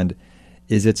understand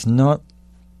is it's not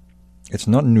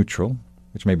neutral,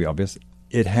 which may be obvious.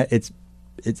 It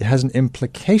has an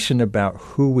implication about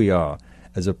who we are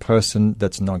as a person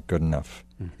that's not good enough.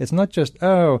 It's not just,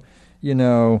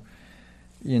 you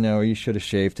should have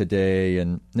shaved today,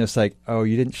 and it's like, oh,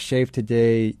 you didn't shave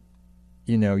today.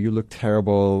 You look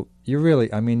terrible. You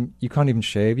can't even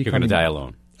shave. You're going to die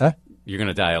alone. Huh? You're going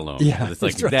to die alone. Yeah, it's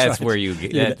like that's where you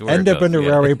get. End up on a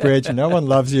railway bridge. No one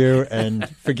loves you, and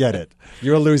forget it.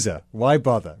 You're a loser. Why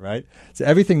bother, right? So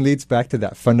everything leads back to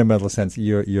that fundamental sense: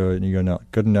 you're not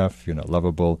good enough. You're not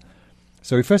lovable.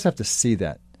 So we first have to see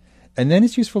that, and then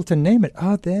it's useful to name it.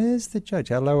 Oh, there's the judge.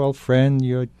 Hello, old friend.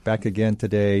 You're back again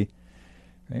today.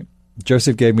 Right?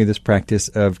 Joseph gave me this practice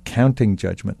of counting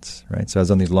judgments, right? So I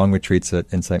was on these long retreats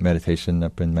at Insight Meditation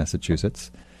up in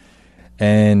Massachusetts.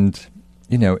 And,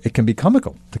 it can be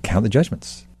comical to count the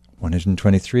judgments.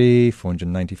 123,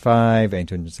 495,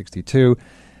 862.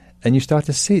 And you start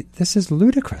to see, this is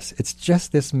ludicrous. It's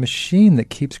just this machine that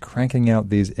keeps cranking out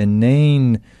these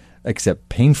inane, except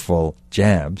painful,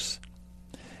 jabs.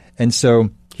 And so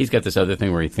he's got this other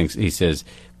thing where he says,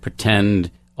 pretend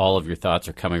all of your thoughts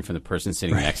are coming from the person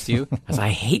sitting next to you. Because I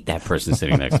hate that person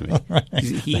sitting next to me. Right.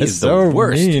 He is so the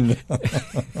worst. Mean.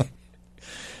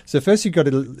 So first you've got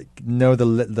to know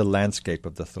the landscape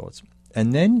of the thoughts.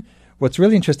 And then what's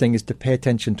really interesting is to pay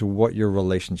attention to what your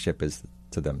relationship is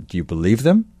to them. Do you believe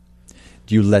them?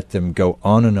 Do you let them go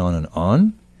on and on and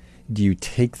on? Do you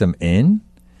take them in?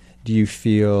 Do you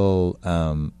feel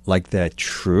like they're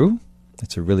true?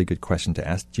 That's a really good question to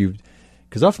ask.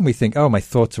 Because often we think, oh, my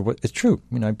thoughts are it's true.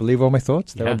 I believe all my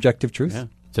thoughts. They're objective truth. Yeah.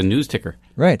 It's a news ticker.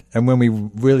 Right. And when we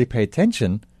really pay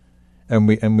attention, and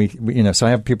we so I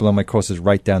have people on my courses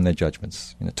write down their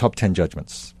judgments, top 10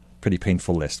 judgments, pretty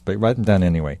painful list, but write them down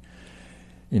anyway.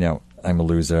 I'm a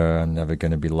loser. I'm never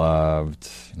going to be loved.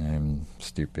 I'm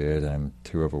stupid. I'm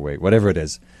too overweight. Whatever it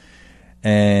is.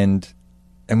 And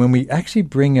when we actually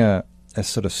bring a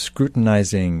sort of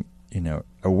scrutinizing,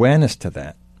 awareness to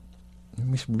that,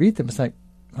 and we read them, it's like,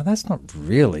 well, that's not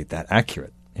really that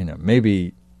accurate.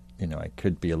 Maybe, I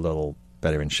could be a little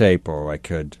better in shape, or I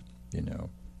could,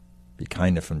 be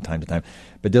kinder from time to time.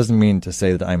 But it doesn't mean to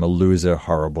say that I'm a loser,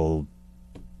 horrible,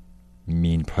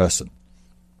 mean person.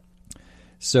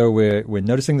 So we're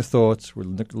noticing the thoughts, we're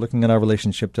looking at our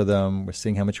relationship to them, we're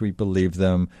seeing how much we believe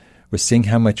them, we're seeing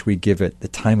how much we give it the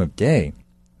time of day.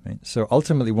 Right? So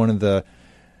ultimately one of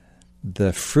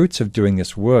the fruits of doing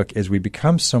this work is we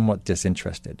become somewhat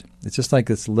disinterested. It's just like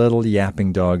this little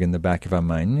yapping dog in the back of our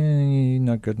mind. You're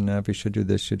not good enough. You should do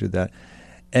this, should do that.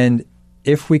 And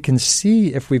if we can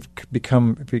see, if we're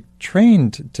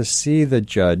trained to see the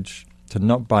judge, to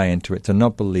not buy into it, to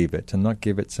not believe it, to not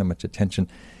give it so much attention,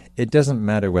 it doesn't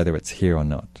matter whether it's here or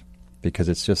not, because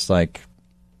it's just like,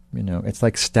 it's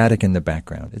like static in the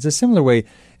background. It's a similar way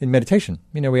in meditation.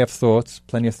 We have thoughts,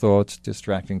 plenty of thoughts,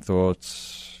 distracting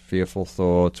thoughts, fearful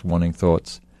thoughts, wanting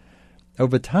thoughts.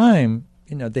 Over time,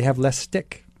 they have less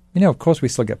stick. Of course we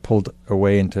still get pulled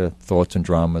away into thoughts and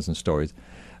dramas and stories,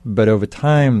 but over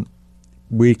time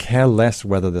we care less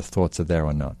whether the thoughts are there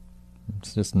or not.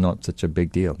 It's just not such a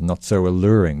big deal, not so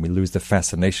alluring. We lose the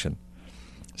fascination.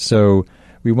 So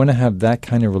we want to have that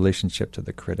kind of relationship to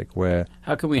the critic where...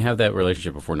 How can we have that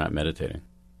relationship if we're not meditating?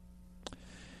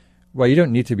 Well, you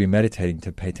don't need to be meditating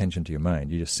to pay attention to your mind.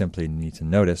 You just simply need to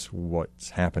notice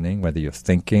what's happening, whether you're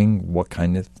thinking, what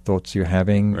kind of thoughts you're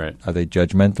having. Right. Are they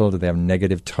judgmental? Do they have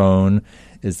negative tone?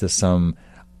 Is there some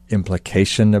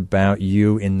implication about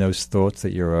you in those thoughts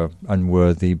that you're an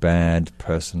unworthy, bad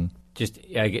person?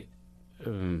 I get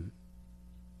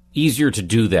easier to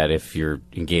do that if you're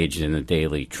engaged in the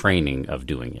daily training of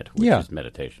doing it, which is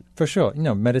meditation. For sure.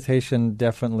 Meditation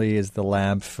definitely is the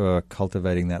lab for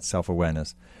cultivating that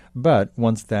self-awareness. But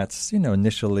once that's,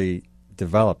 initially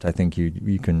developed, I think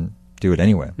you can do it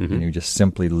anywhere. Mm-hmm. You just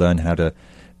simply learn how to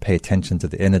pay attention to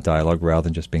the inner dialogue rather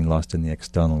than just being lost in the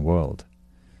external world.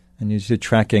 And you're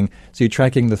tracking. So you're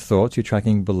tracking the thoughts, you're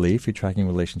tracking belief, you're tracking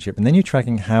relationship, and then you're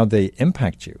tracking how they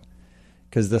impact you.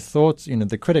 Because the thoughts,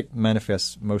 the critic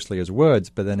manifests mostly as words,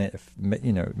 but then it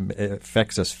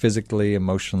affects us physically,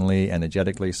 emotionally,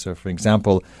 energetically. So, for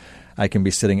example, I can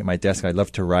be sitting at my desk. I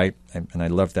love to write, and I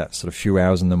love that sort of few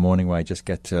hours in the morning where I just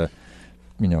get to,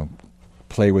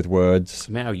 play with words.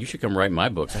 Man, you should come write my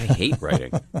books. I hate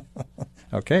writing.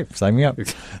 Okay, sign me up.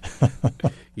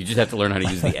 You just have to learn how to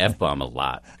use the F-bomb a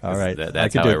lot. All right.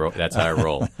 That's how I roll. That's how I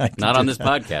roll. Not on this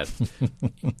podcast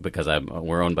because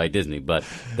we're owned by Disney, but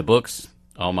the books,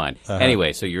 all mine.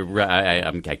 Anyway, so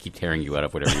I keep tearing you out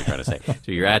of whatever you're trying to say.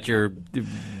 So you're at your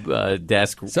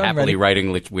desk happily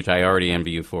writing, which I already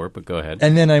envy you for, but go ahead.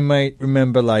 And then I might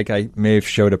remember, I may have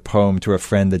showed a poem to a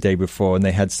friend the day before, and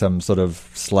they had some sort of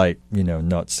slight,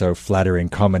 not so flattering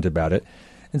comment about it.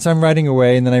 And so I'm writing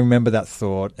away, and then I remember that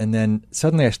thought, and then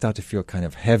suddenly I start to feel kind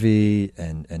of heavy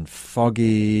and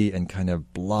foggy and kind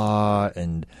of blah,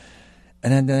 and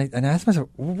I asked myself,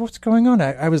 what's going on?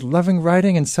 I was loving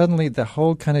writing, and suddenly the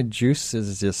whole kind of juice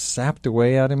is just sapped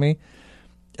away out of me.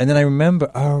 And then I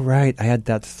remember, oh, right, I had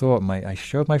that thought. I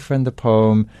showed my friend the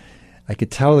poem. I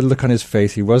could tell the look on his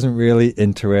face. He wasn't really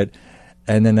into it.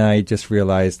 And then I just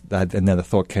realized that, and then the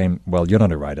thought came, well, you're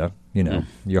not a writer.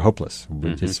 You're hopeless.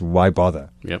 Just why bother?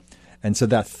 Yep. And so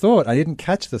that thought, I didn't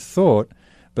catch the thought,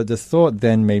 but the thought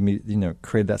then made me,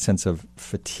 create that sense of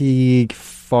fatigue,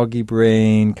 foggy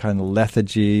brain, kind of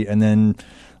lethargy, and then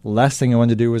last thing I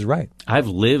wanted to do was write. I've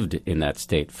lived in that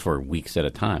state for weeks at a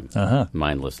time,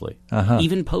 mindlessly,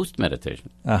 even post-meditation.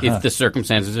 If the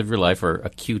circumstances of your life are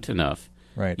acute enough,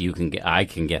 right, I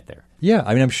can get there. Yeah,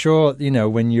 I mean, I'm sure,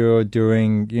 when you're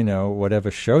doing, whatever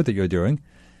show that you're doing,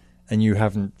 and you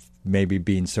haven't maybe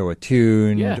been so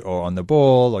attuned or on the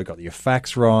ball or got your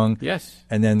facts wrong. Yes.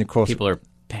 And then, of course, people are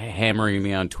hammering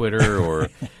me on Twitter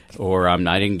or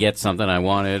I didn't get something I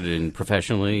wanted and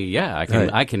professionally. Yeah,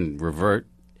 I can revert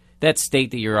that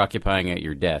state that you're occupying at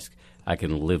your desk. I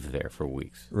can live there for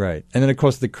weeks. Right. And then, of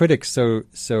course, the critic's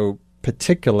so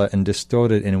particular and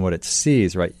distorted in what it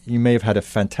sees, right? You may have had a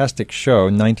fantastic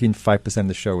show. 95% of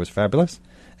the show was fabulous.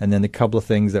 And then a couple of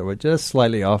things that were just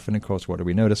slightly off. And, of course, what do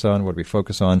we notice on? What do we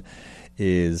focus on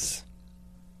is,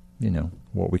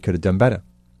 what we could have done better.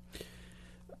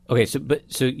 Okay, so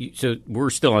we're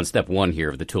still on step one here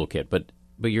of the toolkit, but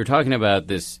you're talking about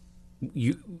this,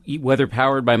 whether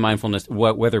powered by mindfulness,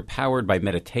 whether powered by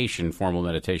meditation, formal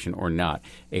meditation or not,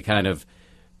 a kind of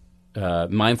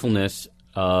mindfulness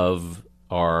of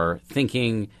our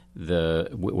thinking,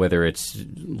 whether it's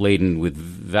laden with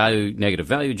negative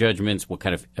value judgments, what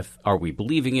kind of are we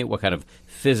believing it, what kind of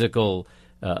physical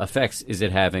effects is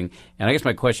it having, and I guess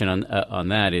my question on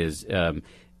that is.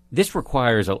 This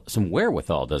requires some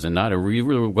wherewithal, does it not? It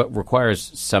really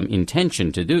requires some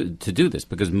intention to do this,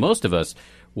 because most of us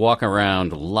walk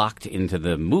around locked into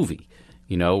the movie.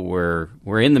 We're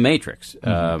in the Matrix.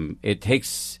 Mm-hmm. It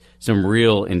takes some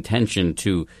real intention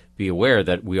to be aware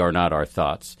that we are not our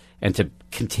thoughts, and to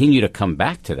continue to come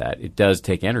back to that. It does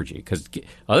take energy, because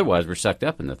otherwise we're sucked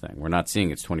up in the thing. We're not seeing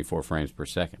its 24 frames per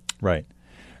second. Right.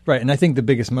 Right, and I think the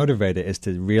biggest motivator is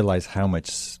to realize how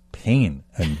much pain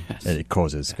it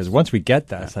causes. Because once we get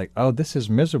that, it's like, oh, this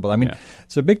is miserable. I mean,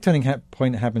 so a big turning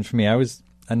point happened for me. I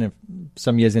don't know,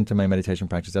 some years into my meditation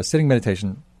practice. I was sitting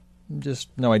meditation, just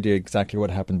no idea exactly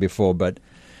what happened before,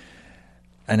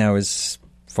 and I was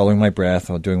following my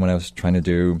breath or doing what I was trying to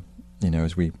do,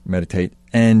 as we meditate.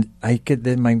 And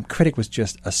my critic was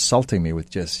just assaulting me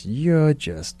with you're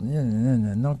just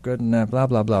not good enough, blah,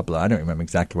 blah, blah, blah. I don't remember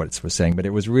exactly what it was saying, but it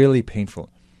was really painful.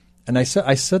 And I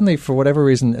suddenly, for whatever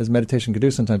reason, as meditation could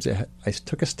do sometimes, I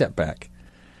took a step back.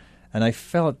 And I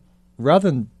felt, rather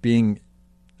than being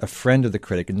a friend of the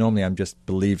critic, and normally I'm just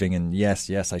believing, and yes,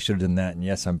 I should have done that, and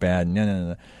yes, I'm bad,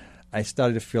 no. I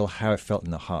started to feel how it felt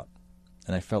in the heart.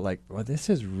 And I felt like, well,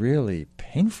 this is really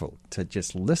painful to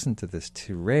just listen to this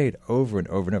tirade over and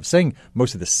over and over, saying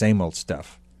most of the same old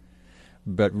stuff,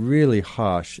 but really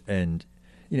harsh. And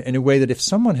in a way that if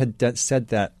someone had said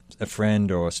that, a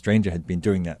friend or a stranger had been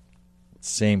doing that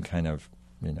same kind of,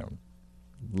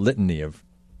 litany of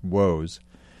woes,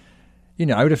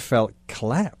 I would have felt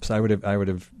collapse. I would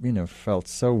have felt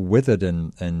so withered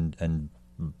and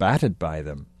battered by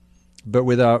them. But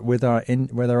with our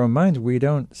own minds, we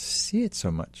don't see it so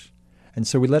much, and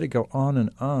so we let it go on and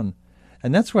on,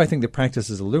 and that's why I think the practice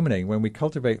is illuminating. When we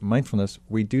cultivate mindfulness,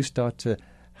 we do start to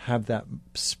have that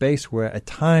space where at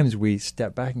times we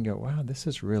step back and go, "Wow, this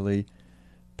is really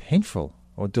painful,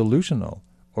 or delusional,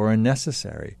 or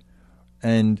unnecessary,"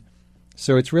 and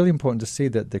so it's really important to see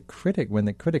that when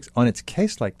the critic's on its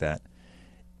case like that,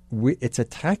 it's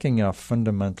attacking our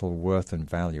fundamental worth and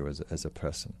value as a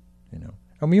person, you know.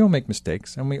 And we all make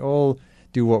mistakes, and we all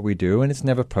do what we do, and it's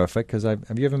never perfect. Because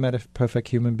have you ever met a perfect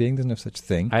human being? There's no such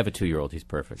thing. I have a 2-year-old. He's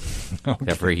perfect. Okay.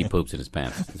 Except for he poops in his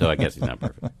pants. So I guess he's not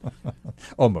perfect.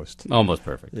 Almost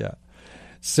perfect. Yeah.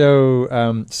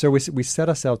 So we set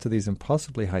ourselves to these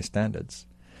impossibly high standards,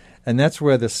 and that's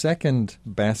where the second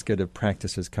basket of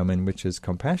practices come in, which is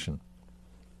compassion.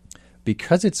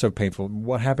 Because it's so painful,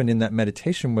 what happened in that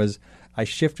meditation was I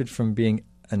shifted from being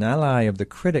an ally of the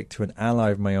critic to an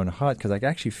ally of my own heart, because I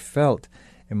actually felt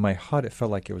in my heart, it felt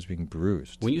like it was being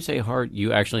bruised. When you say heart,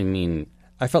 you actually mean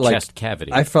chest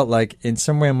cavity. I felt like in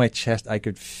somewhere in my chest, I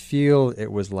could feel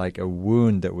it was like a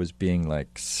wound that was being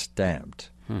like stabbed.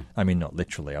 I mean, not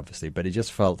literally, obviously, but it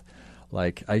just felt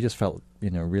like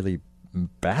really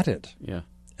battered. Yeah.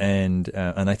 And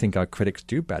I think our critics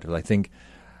do batter. I think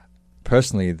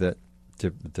personally that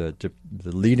the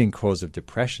leading cause of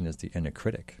depression is the inner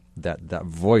critic, that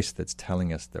voice that's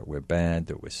telling us that we're bad,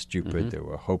 that we're stupid, that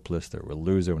we're hopeless, that we're a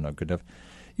loser, we're not good enough.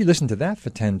 You listen to that for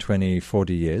 10, 20,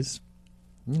 40 years,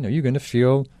 you're going to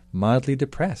feel mildly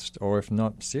depressed, or if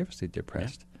not seriously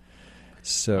depressed. Yeah.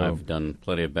 So I've done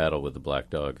plenty of battle with the black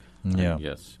dog. Yeah.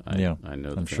 Yes. I know.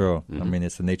 I'm sure. I mean,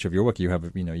 it's the nature of your work. You have,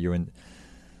 you're in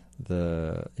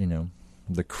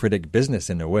the critic business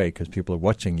in a way, because people are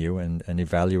watching you and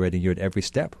evaluating you at every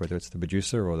step, whether it's the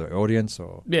producer or the audience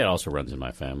or... Yeah, it also runs in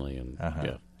my family. And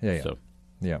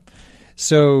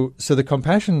So the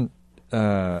compassion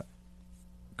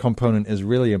component is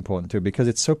really important too, because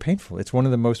it's so painful. It's one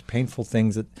of the most painful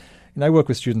things that... And I work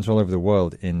with students all over the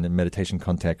world in the meditation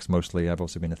context mostly. I've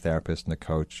also been a therapist and a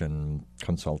coach and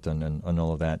consultant and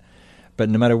all of that. But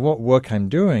no matter what work I'm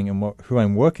doing and who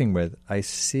I'm working with, I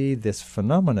see this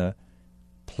phenomena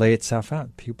play itself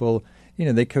out. People,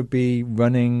 they could be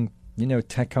running,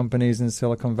 tech companies in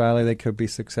Silicon Valley. They could be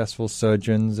successful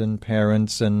surgeons and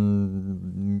parents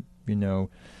and,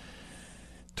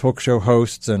 talk show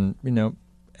hosts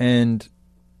and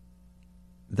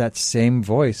that same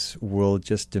voice will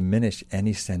just diminish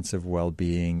any sense of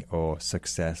well-being or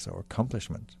success or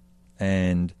accomplishment.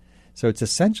 And so it's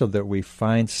essential that we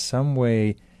find some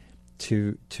way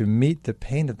to meet the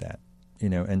pain of that.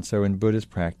 And so in Buddhist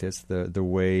practice, the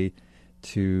way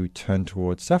to turn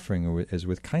towards suffering is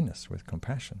with kindness, with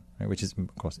compassion, right? Which is,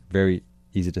 of course, very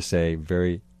easy to say,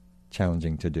 very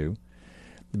challenging to do.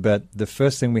 But the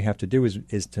first thing we have to do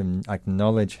is to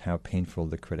acknowledge how painful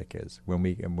the critic is. When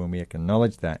we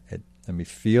acknowledge that, and we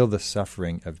feel the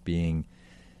suffering of being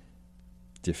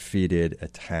defeated,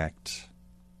 attacked,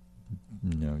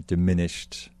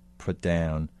 diminished, put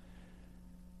down,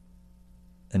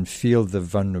 and feel the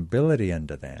vulnerability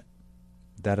under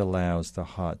that allows the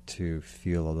heart to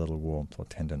feel a little warmth or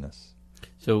tenderness.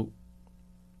 So,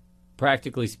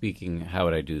 practically speaking, how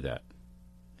would I do that?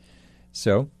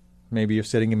 So, maybe you're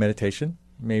sitting in meditation.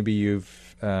 Maybe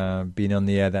you've been on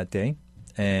the air that day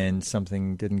and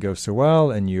something didn't go so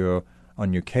well, and you're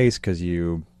on your case because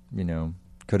you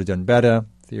could have done better,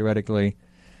 theoretically.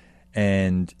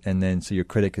 And then so your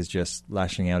critic is just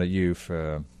lashing out at you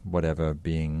for whatever,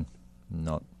 being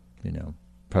not,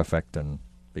 perfect and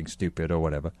being stupid or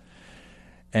whatever.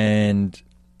 And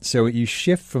so you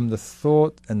shift from the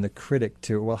thought and the critic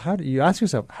to, well, how do you ask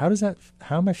yourself, how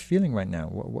am I feeling right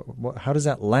now? How does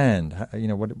that land?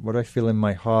 What do I feel in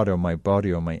my heart or my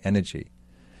body or my energy?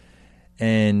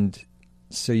 And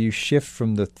so you shift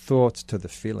from the thoughts to the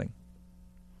feeling.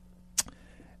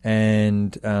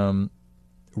 And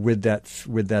with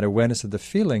that awareness of the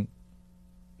feeling,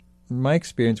 in my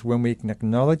experience, when we can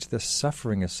acknowledge the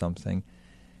suffering of something,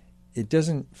 it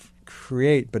doesn't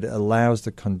create, but it allows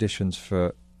the conditions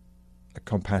for a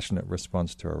compassionate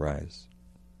response to arise.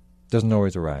 Doesn't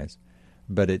always arise,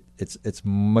 but it's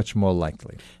much more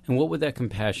likely. And what would that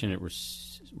compassionate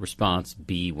response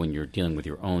be when you're dealing with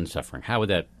your own suffering? What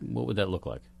would that look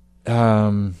like?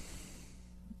 Well,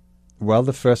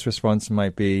 the first response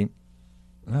might be,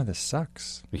 "Oh, this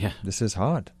sucks. Yeah, this is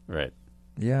hard." Right.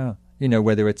 Yeah,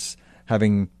 whether it's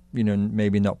having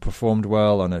maybe not performed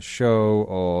well on a show,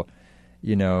 or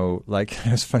like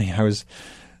it was funny. I was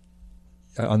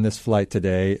on this flight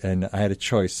today, and I had a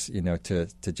choice, to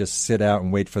just sit out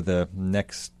and wait for the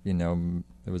next. There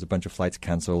was a bunch of flights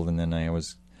canceled, and then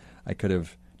I could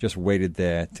have just waited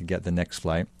there to get the next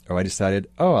flight, or I decided,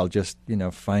 I'll just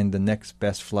find the next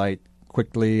best flight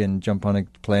quickly and jump on a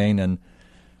plane, and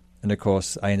of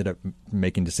course I ended up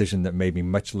making a decision that made me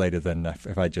much later than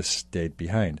if I just stayed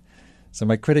behind. So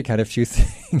my critic had a few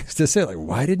things to say, like,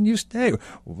 why didn't you stay?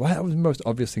 Why? That was the most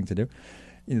obvious thing to do.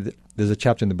 There's a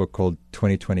chapter in the book called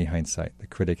 20/20 hindsight. The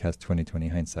critic has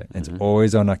 20/20 hindsight. And it's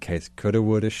always on our case. Coulda,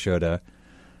 woulda, shoulda.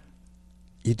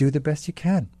 you do the best you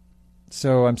can.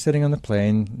 So I'm sitting on the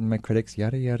plane, and my critics,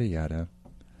 yada, yada, yada.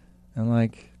 I'm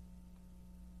like...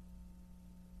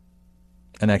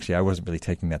 And actually, I wasn't really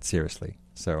taking that seriously.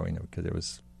 So, because it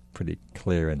was pretty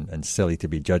clear and silly to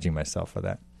be judging myself for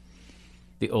that.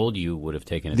 The old you would have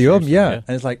taken it The old, seriously, yeah.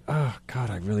 And it's like, oh,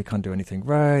 God, I really can't do anything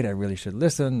right. I really should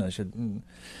listen. I should...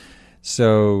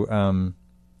 So,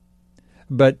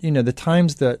 but, the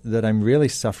times that I'm really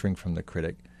suffering from the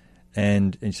critic,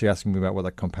 and she's asking me about what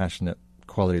that compassionate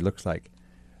quality looks like.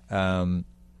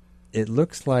 It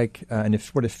looks like, and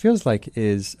what it feels like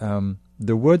is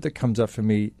the word that comes up for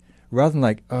me, rather than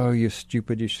like, oh, you're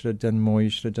stupid, you should have done more, you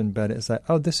should have done better. It's like,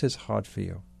 oh, this is hard for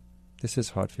you. This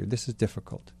is hard for you. This is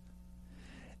difficult.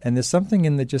 And there's something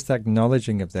in just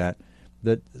acknowledging of that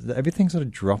everything sort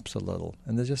of drops a little.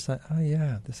 And they're just like, oh,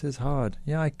 yeah, this is hard.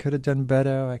 Yeah, I could have done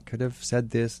better. I could have said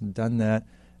this and done that.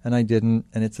 And I didn't.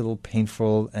 And it's a little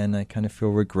painful. And I kind of feel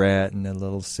regret and a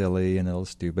little silly and a little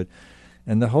stupid.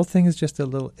 And the whole thing is just a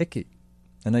little icky.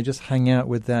 And I just hang out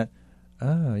with that.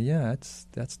 Oh, yeah,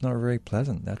 that's not very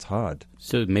pleasant. That's hard.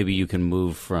 So maybe you can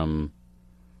move from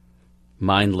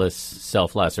mindless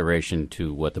self-laceration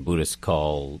to what the Buddhists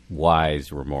call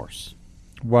wise remorse.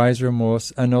 Wise remorse,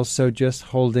 and also just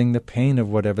holding the pain of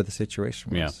whatever the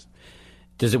situation was. Yeah.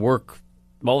 Does it work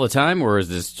all the time, or is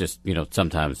this just,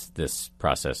 sometimes this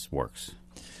process works?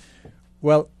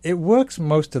 Well, it works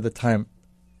most of the time.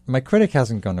 My critic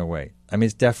hasn't gone away. I mean,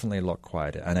 it's definitely a lot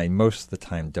quieter, and I most of the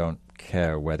time don't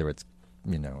care whether it's,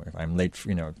 if I'm late,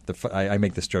 I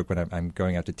make this joke when I'm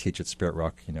going out to teach at Spirit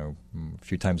Rock, a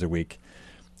few times a week.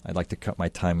 I'd like to cut my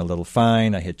time a little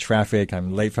fine. I hit traffic.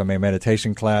 I'm late for my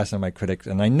meditation class, and my critic,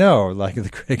 and I know, the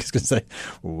critic is going to say,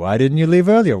 why didn't you leave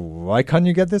earlier? Why can't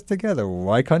you get this together?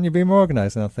 Why can't you be more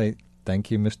organized? And I'll say, thank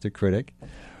you, Mr. Critic.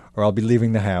 Or I'll be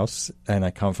leaving the house, and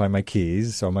I can't find my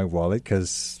keys or my wallet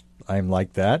because I'm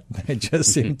like that. I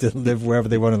just seem to live wherever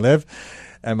they want to live.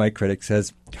 And my critic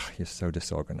says, oh, you're so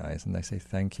disorganized. And I say,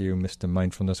 thank you, Mr.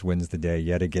 Mindfulness wins the day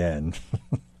yet again.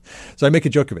 So I make a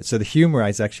joke of it. So the humor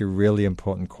is actually a really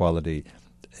important quality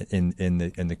in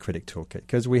the critic toolkit,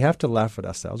 because we have to laugh at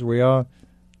ourselves. We are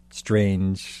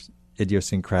strange,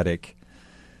 idiosyncratic,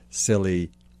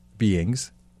 silly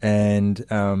beings, and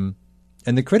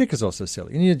the critic is also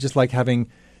silly. And just like having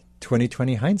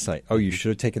 20/20 hindsight. Oh, you should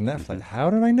have taken that flight. How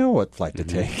did I know what flight to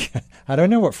take? How do I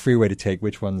know what freeway to take?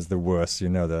 Which one's the worst?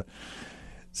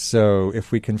 So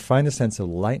if we can find a sense of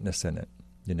lightness in it,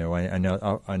 I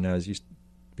know as you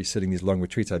be sitting these long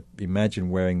retreats, I'd imagine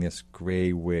wearing this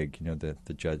gray wig,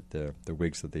 the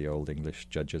wigs that the old English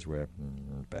judges wear.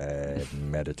 Bad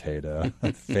meditator,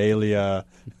 failure,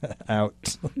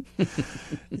 out.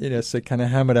 So kind of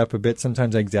ham it up a bit.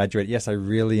 Sometimes I exaggerate. Yes, I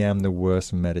really am the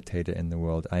worst meditator in the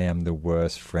world. I am the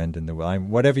worst friend in the world. I'm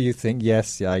whatever you think.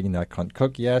 Yes, yeah, I can't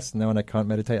cook. Yes, no, and I can't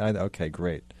meditate either. Okay,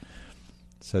 great.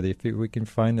 So if we can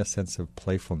find a sense of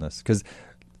playfulness, because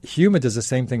humor does the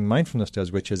same thing mindfulness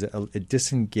does, which is it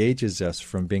disengages us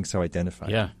from being so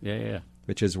identified. Yeah.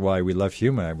 Which is why we love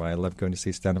humor, why I love going to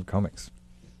see stand-up comics.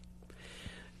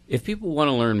 If people want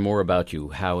to learn more about you,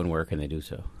 how and where can they do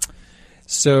so?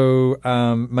 So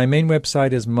my main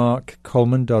website is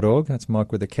markcoleman.org. That's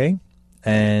Mark with a K.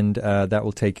 And that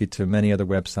will take you to many other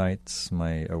websites,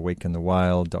 my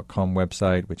awakenthewild.com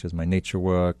website, which is my nature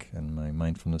work, and my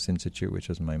Mindfulness Institute,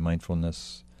 which is my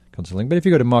mindfulness consulting. But if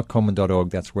you go to markcoleman.org,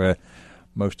 that's where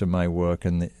most of my work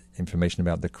and the information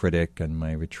about the critic and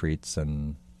my retreats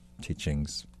and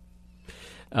teachings.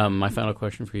 My final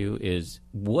question for you is,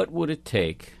 what would it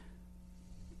take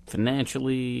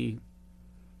financially,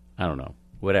 I don't know,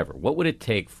 whatever, what would it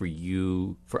take for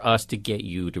us to get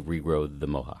you to regrow the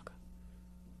mohawk?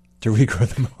 To regrow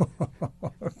the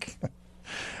mohawk?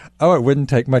 Oh, it wouldn't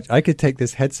take much. I could take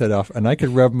this headset off and I could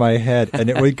rub my head and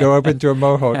it would go up into a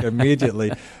mohawk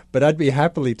immediately. But I'd be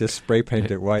happily to spray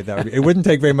paint it white. It wouldn't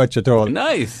take very much at all.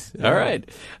 Nice. Yeah. All right.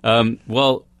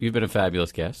 Well, you've been a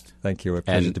fabulous guest. Thank you. A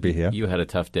pleasure to be here. You had a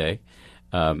tough day.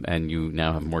 And you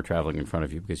now have more traveling in front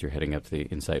of you because you're heading up to the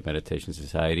Insight Meditation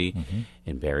Society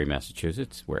in Barre,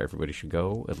 Massachusetts, where everybody should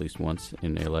go at least once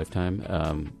in their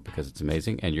lifetime because it's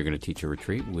amazing. And you're going to teach a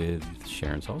retreat with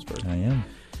Sharon Salzberg. I am.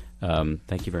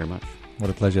 Thank you very much.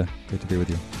 What a pleasure. Great to be with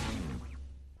you.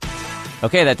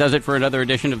 Okay, that does it for another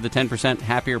edition of the 10%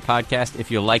 Happier podcast.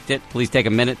 If you liked it, please take a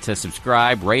minute to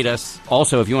subscribe, rate us.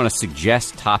 Also, if you want to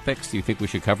suggest topics you think we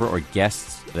should cover or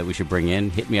guests that we should bring in,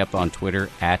 hit me up on Twitter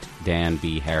at Dan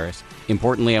B. Harris.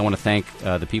 Importantly, I want to thank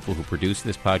the people who produce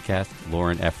this podcast,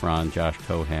 Lauren Efron, Josh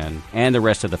Cohan, and the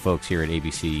rest of the folks here at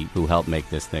ABC who helped make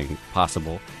this thing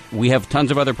possible. We have tons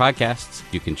of other podcasts.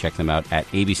 You can check them out at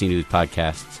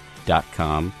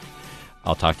abcnewspodcasts.com.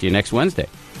 I'll talk to you next Wednesday.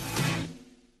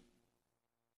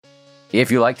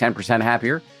 If you like 10%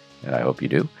 Happier, and I hope you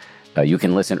do, you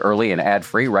can listen early and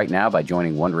ad-free right now by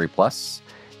joining Wondery Plus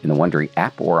in the Wondery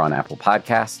app or on Apple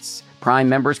Podcasts. Prime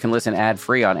members can listen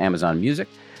ad-free on Amazon Music.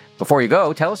 Before you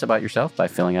go, tell us about yourself by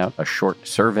filling out a short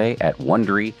survey at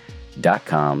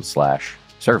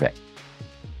Wondery.com/survey.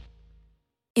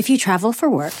 If you travel for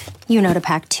work, you know to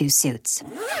pack 2 suits.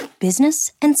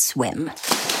 Business and swim.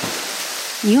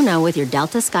 You know with your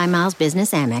Delta SkyMiles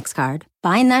Business Amex card,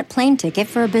 buying that plane ticket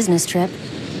for a business trip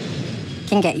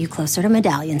can get you closer to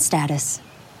medallion status.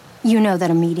 You know that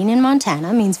a meeting in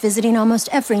Montana means visiting almost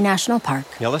every national park.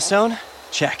 Yellowstone?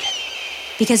 Check.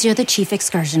 Because you're the chief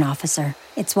excursion officer.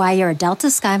 It's why you're a Delta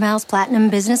SkyMiles Platinum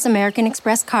Business American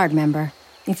Express card member.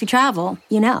 If you travel,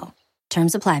 you know.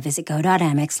 Terms apply. Visit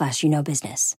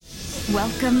go.amex/you-know-business.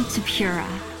 Welcome to Pura,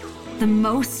 the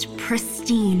most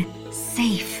pristine,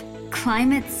 safe,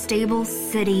 climate-stable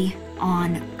city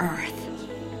on Earth.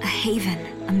 A haven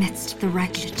amidst the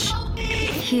wreckage.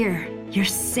 Here, you're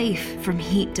safe from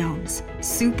heat domes,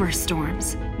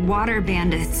 superstorms, water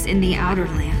bandits in the outer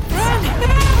lands.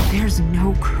 There's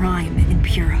no crime in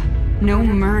Pura. No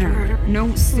murder,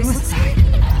 no suicide.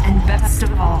 And best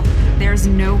of all, there's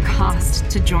no cost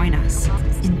to join us.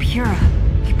 In Pura,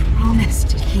 we promise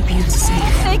to keep you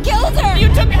safe. They killed her!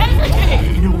 You took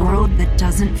everything! In a world that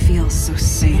doesn't feel so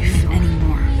safe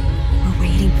anymore, we're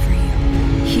waiting for you.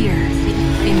 Here,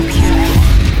 in Pura.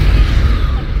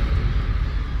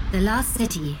 The Last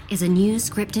City is a new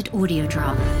scripted audio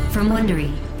drama from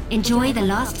Wondery. Enjoy The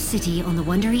Last City on the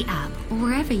Wondery app or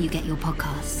wherever you get your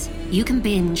podcasts. You can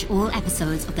binge all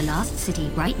episodes of The Last City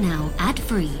right now,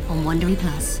 ad-free on Wondery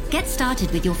Plus. Get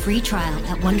started with your free trial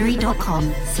at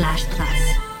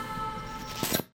Wondery.com/plus.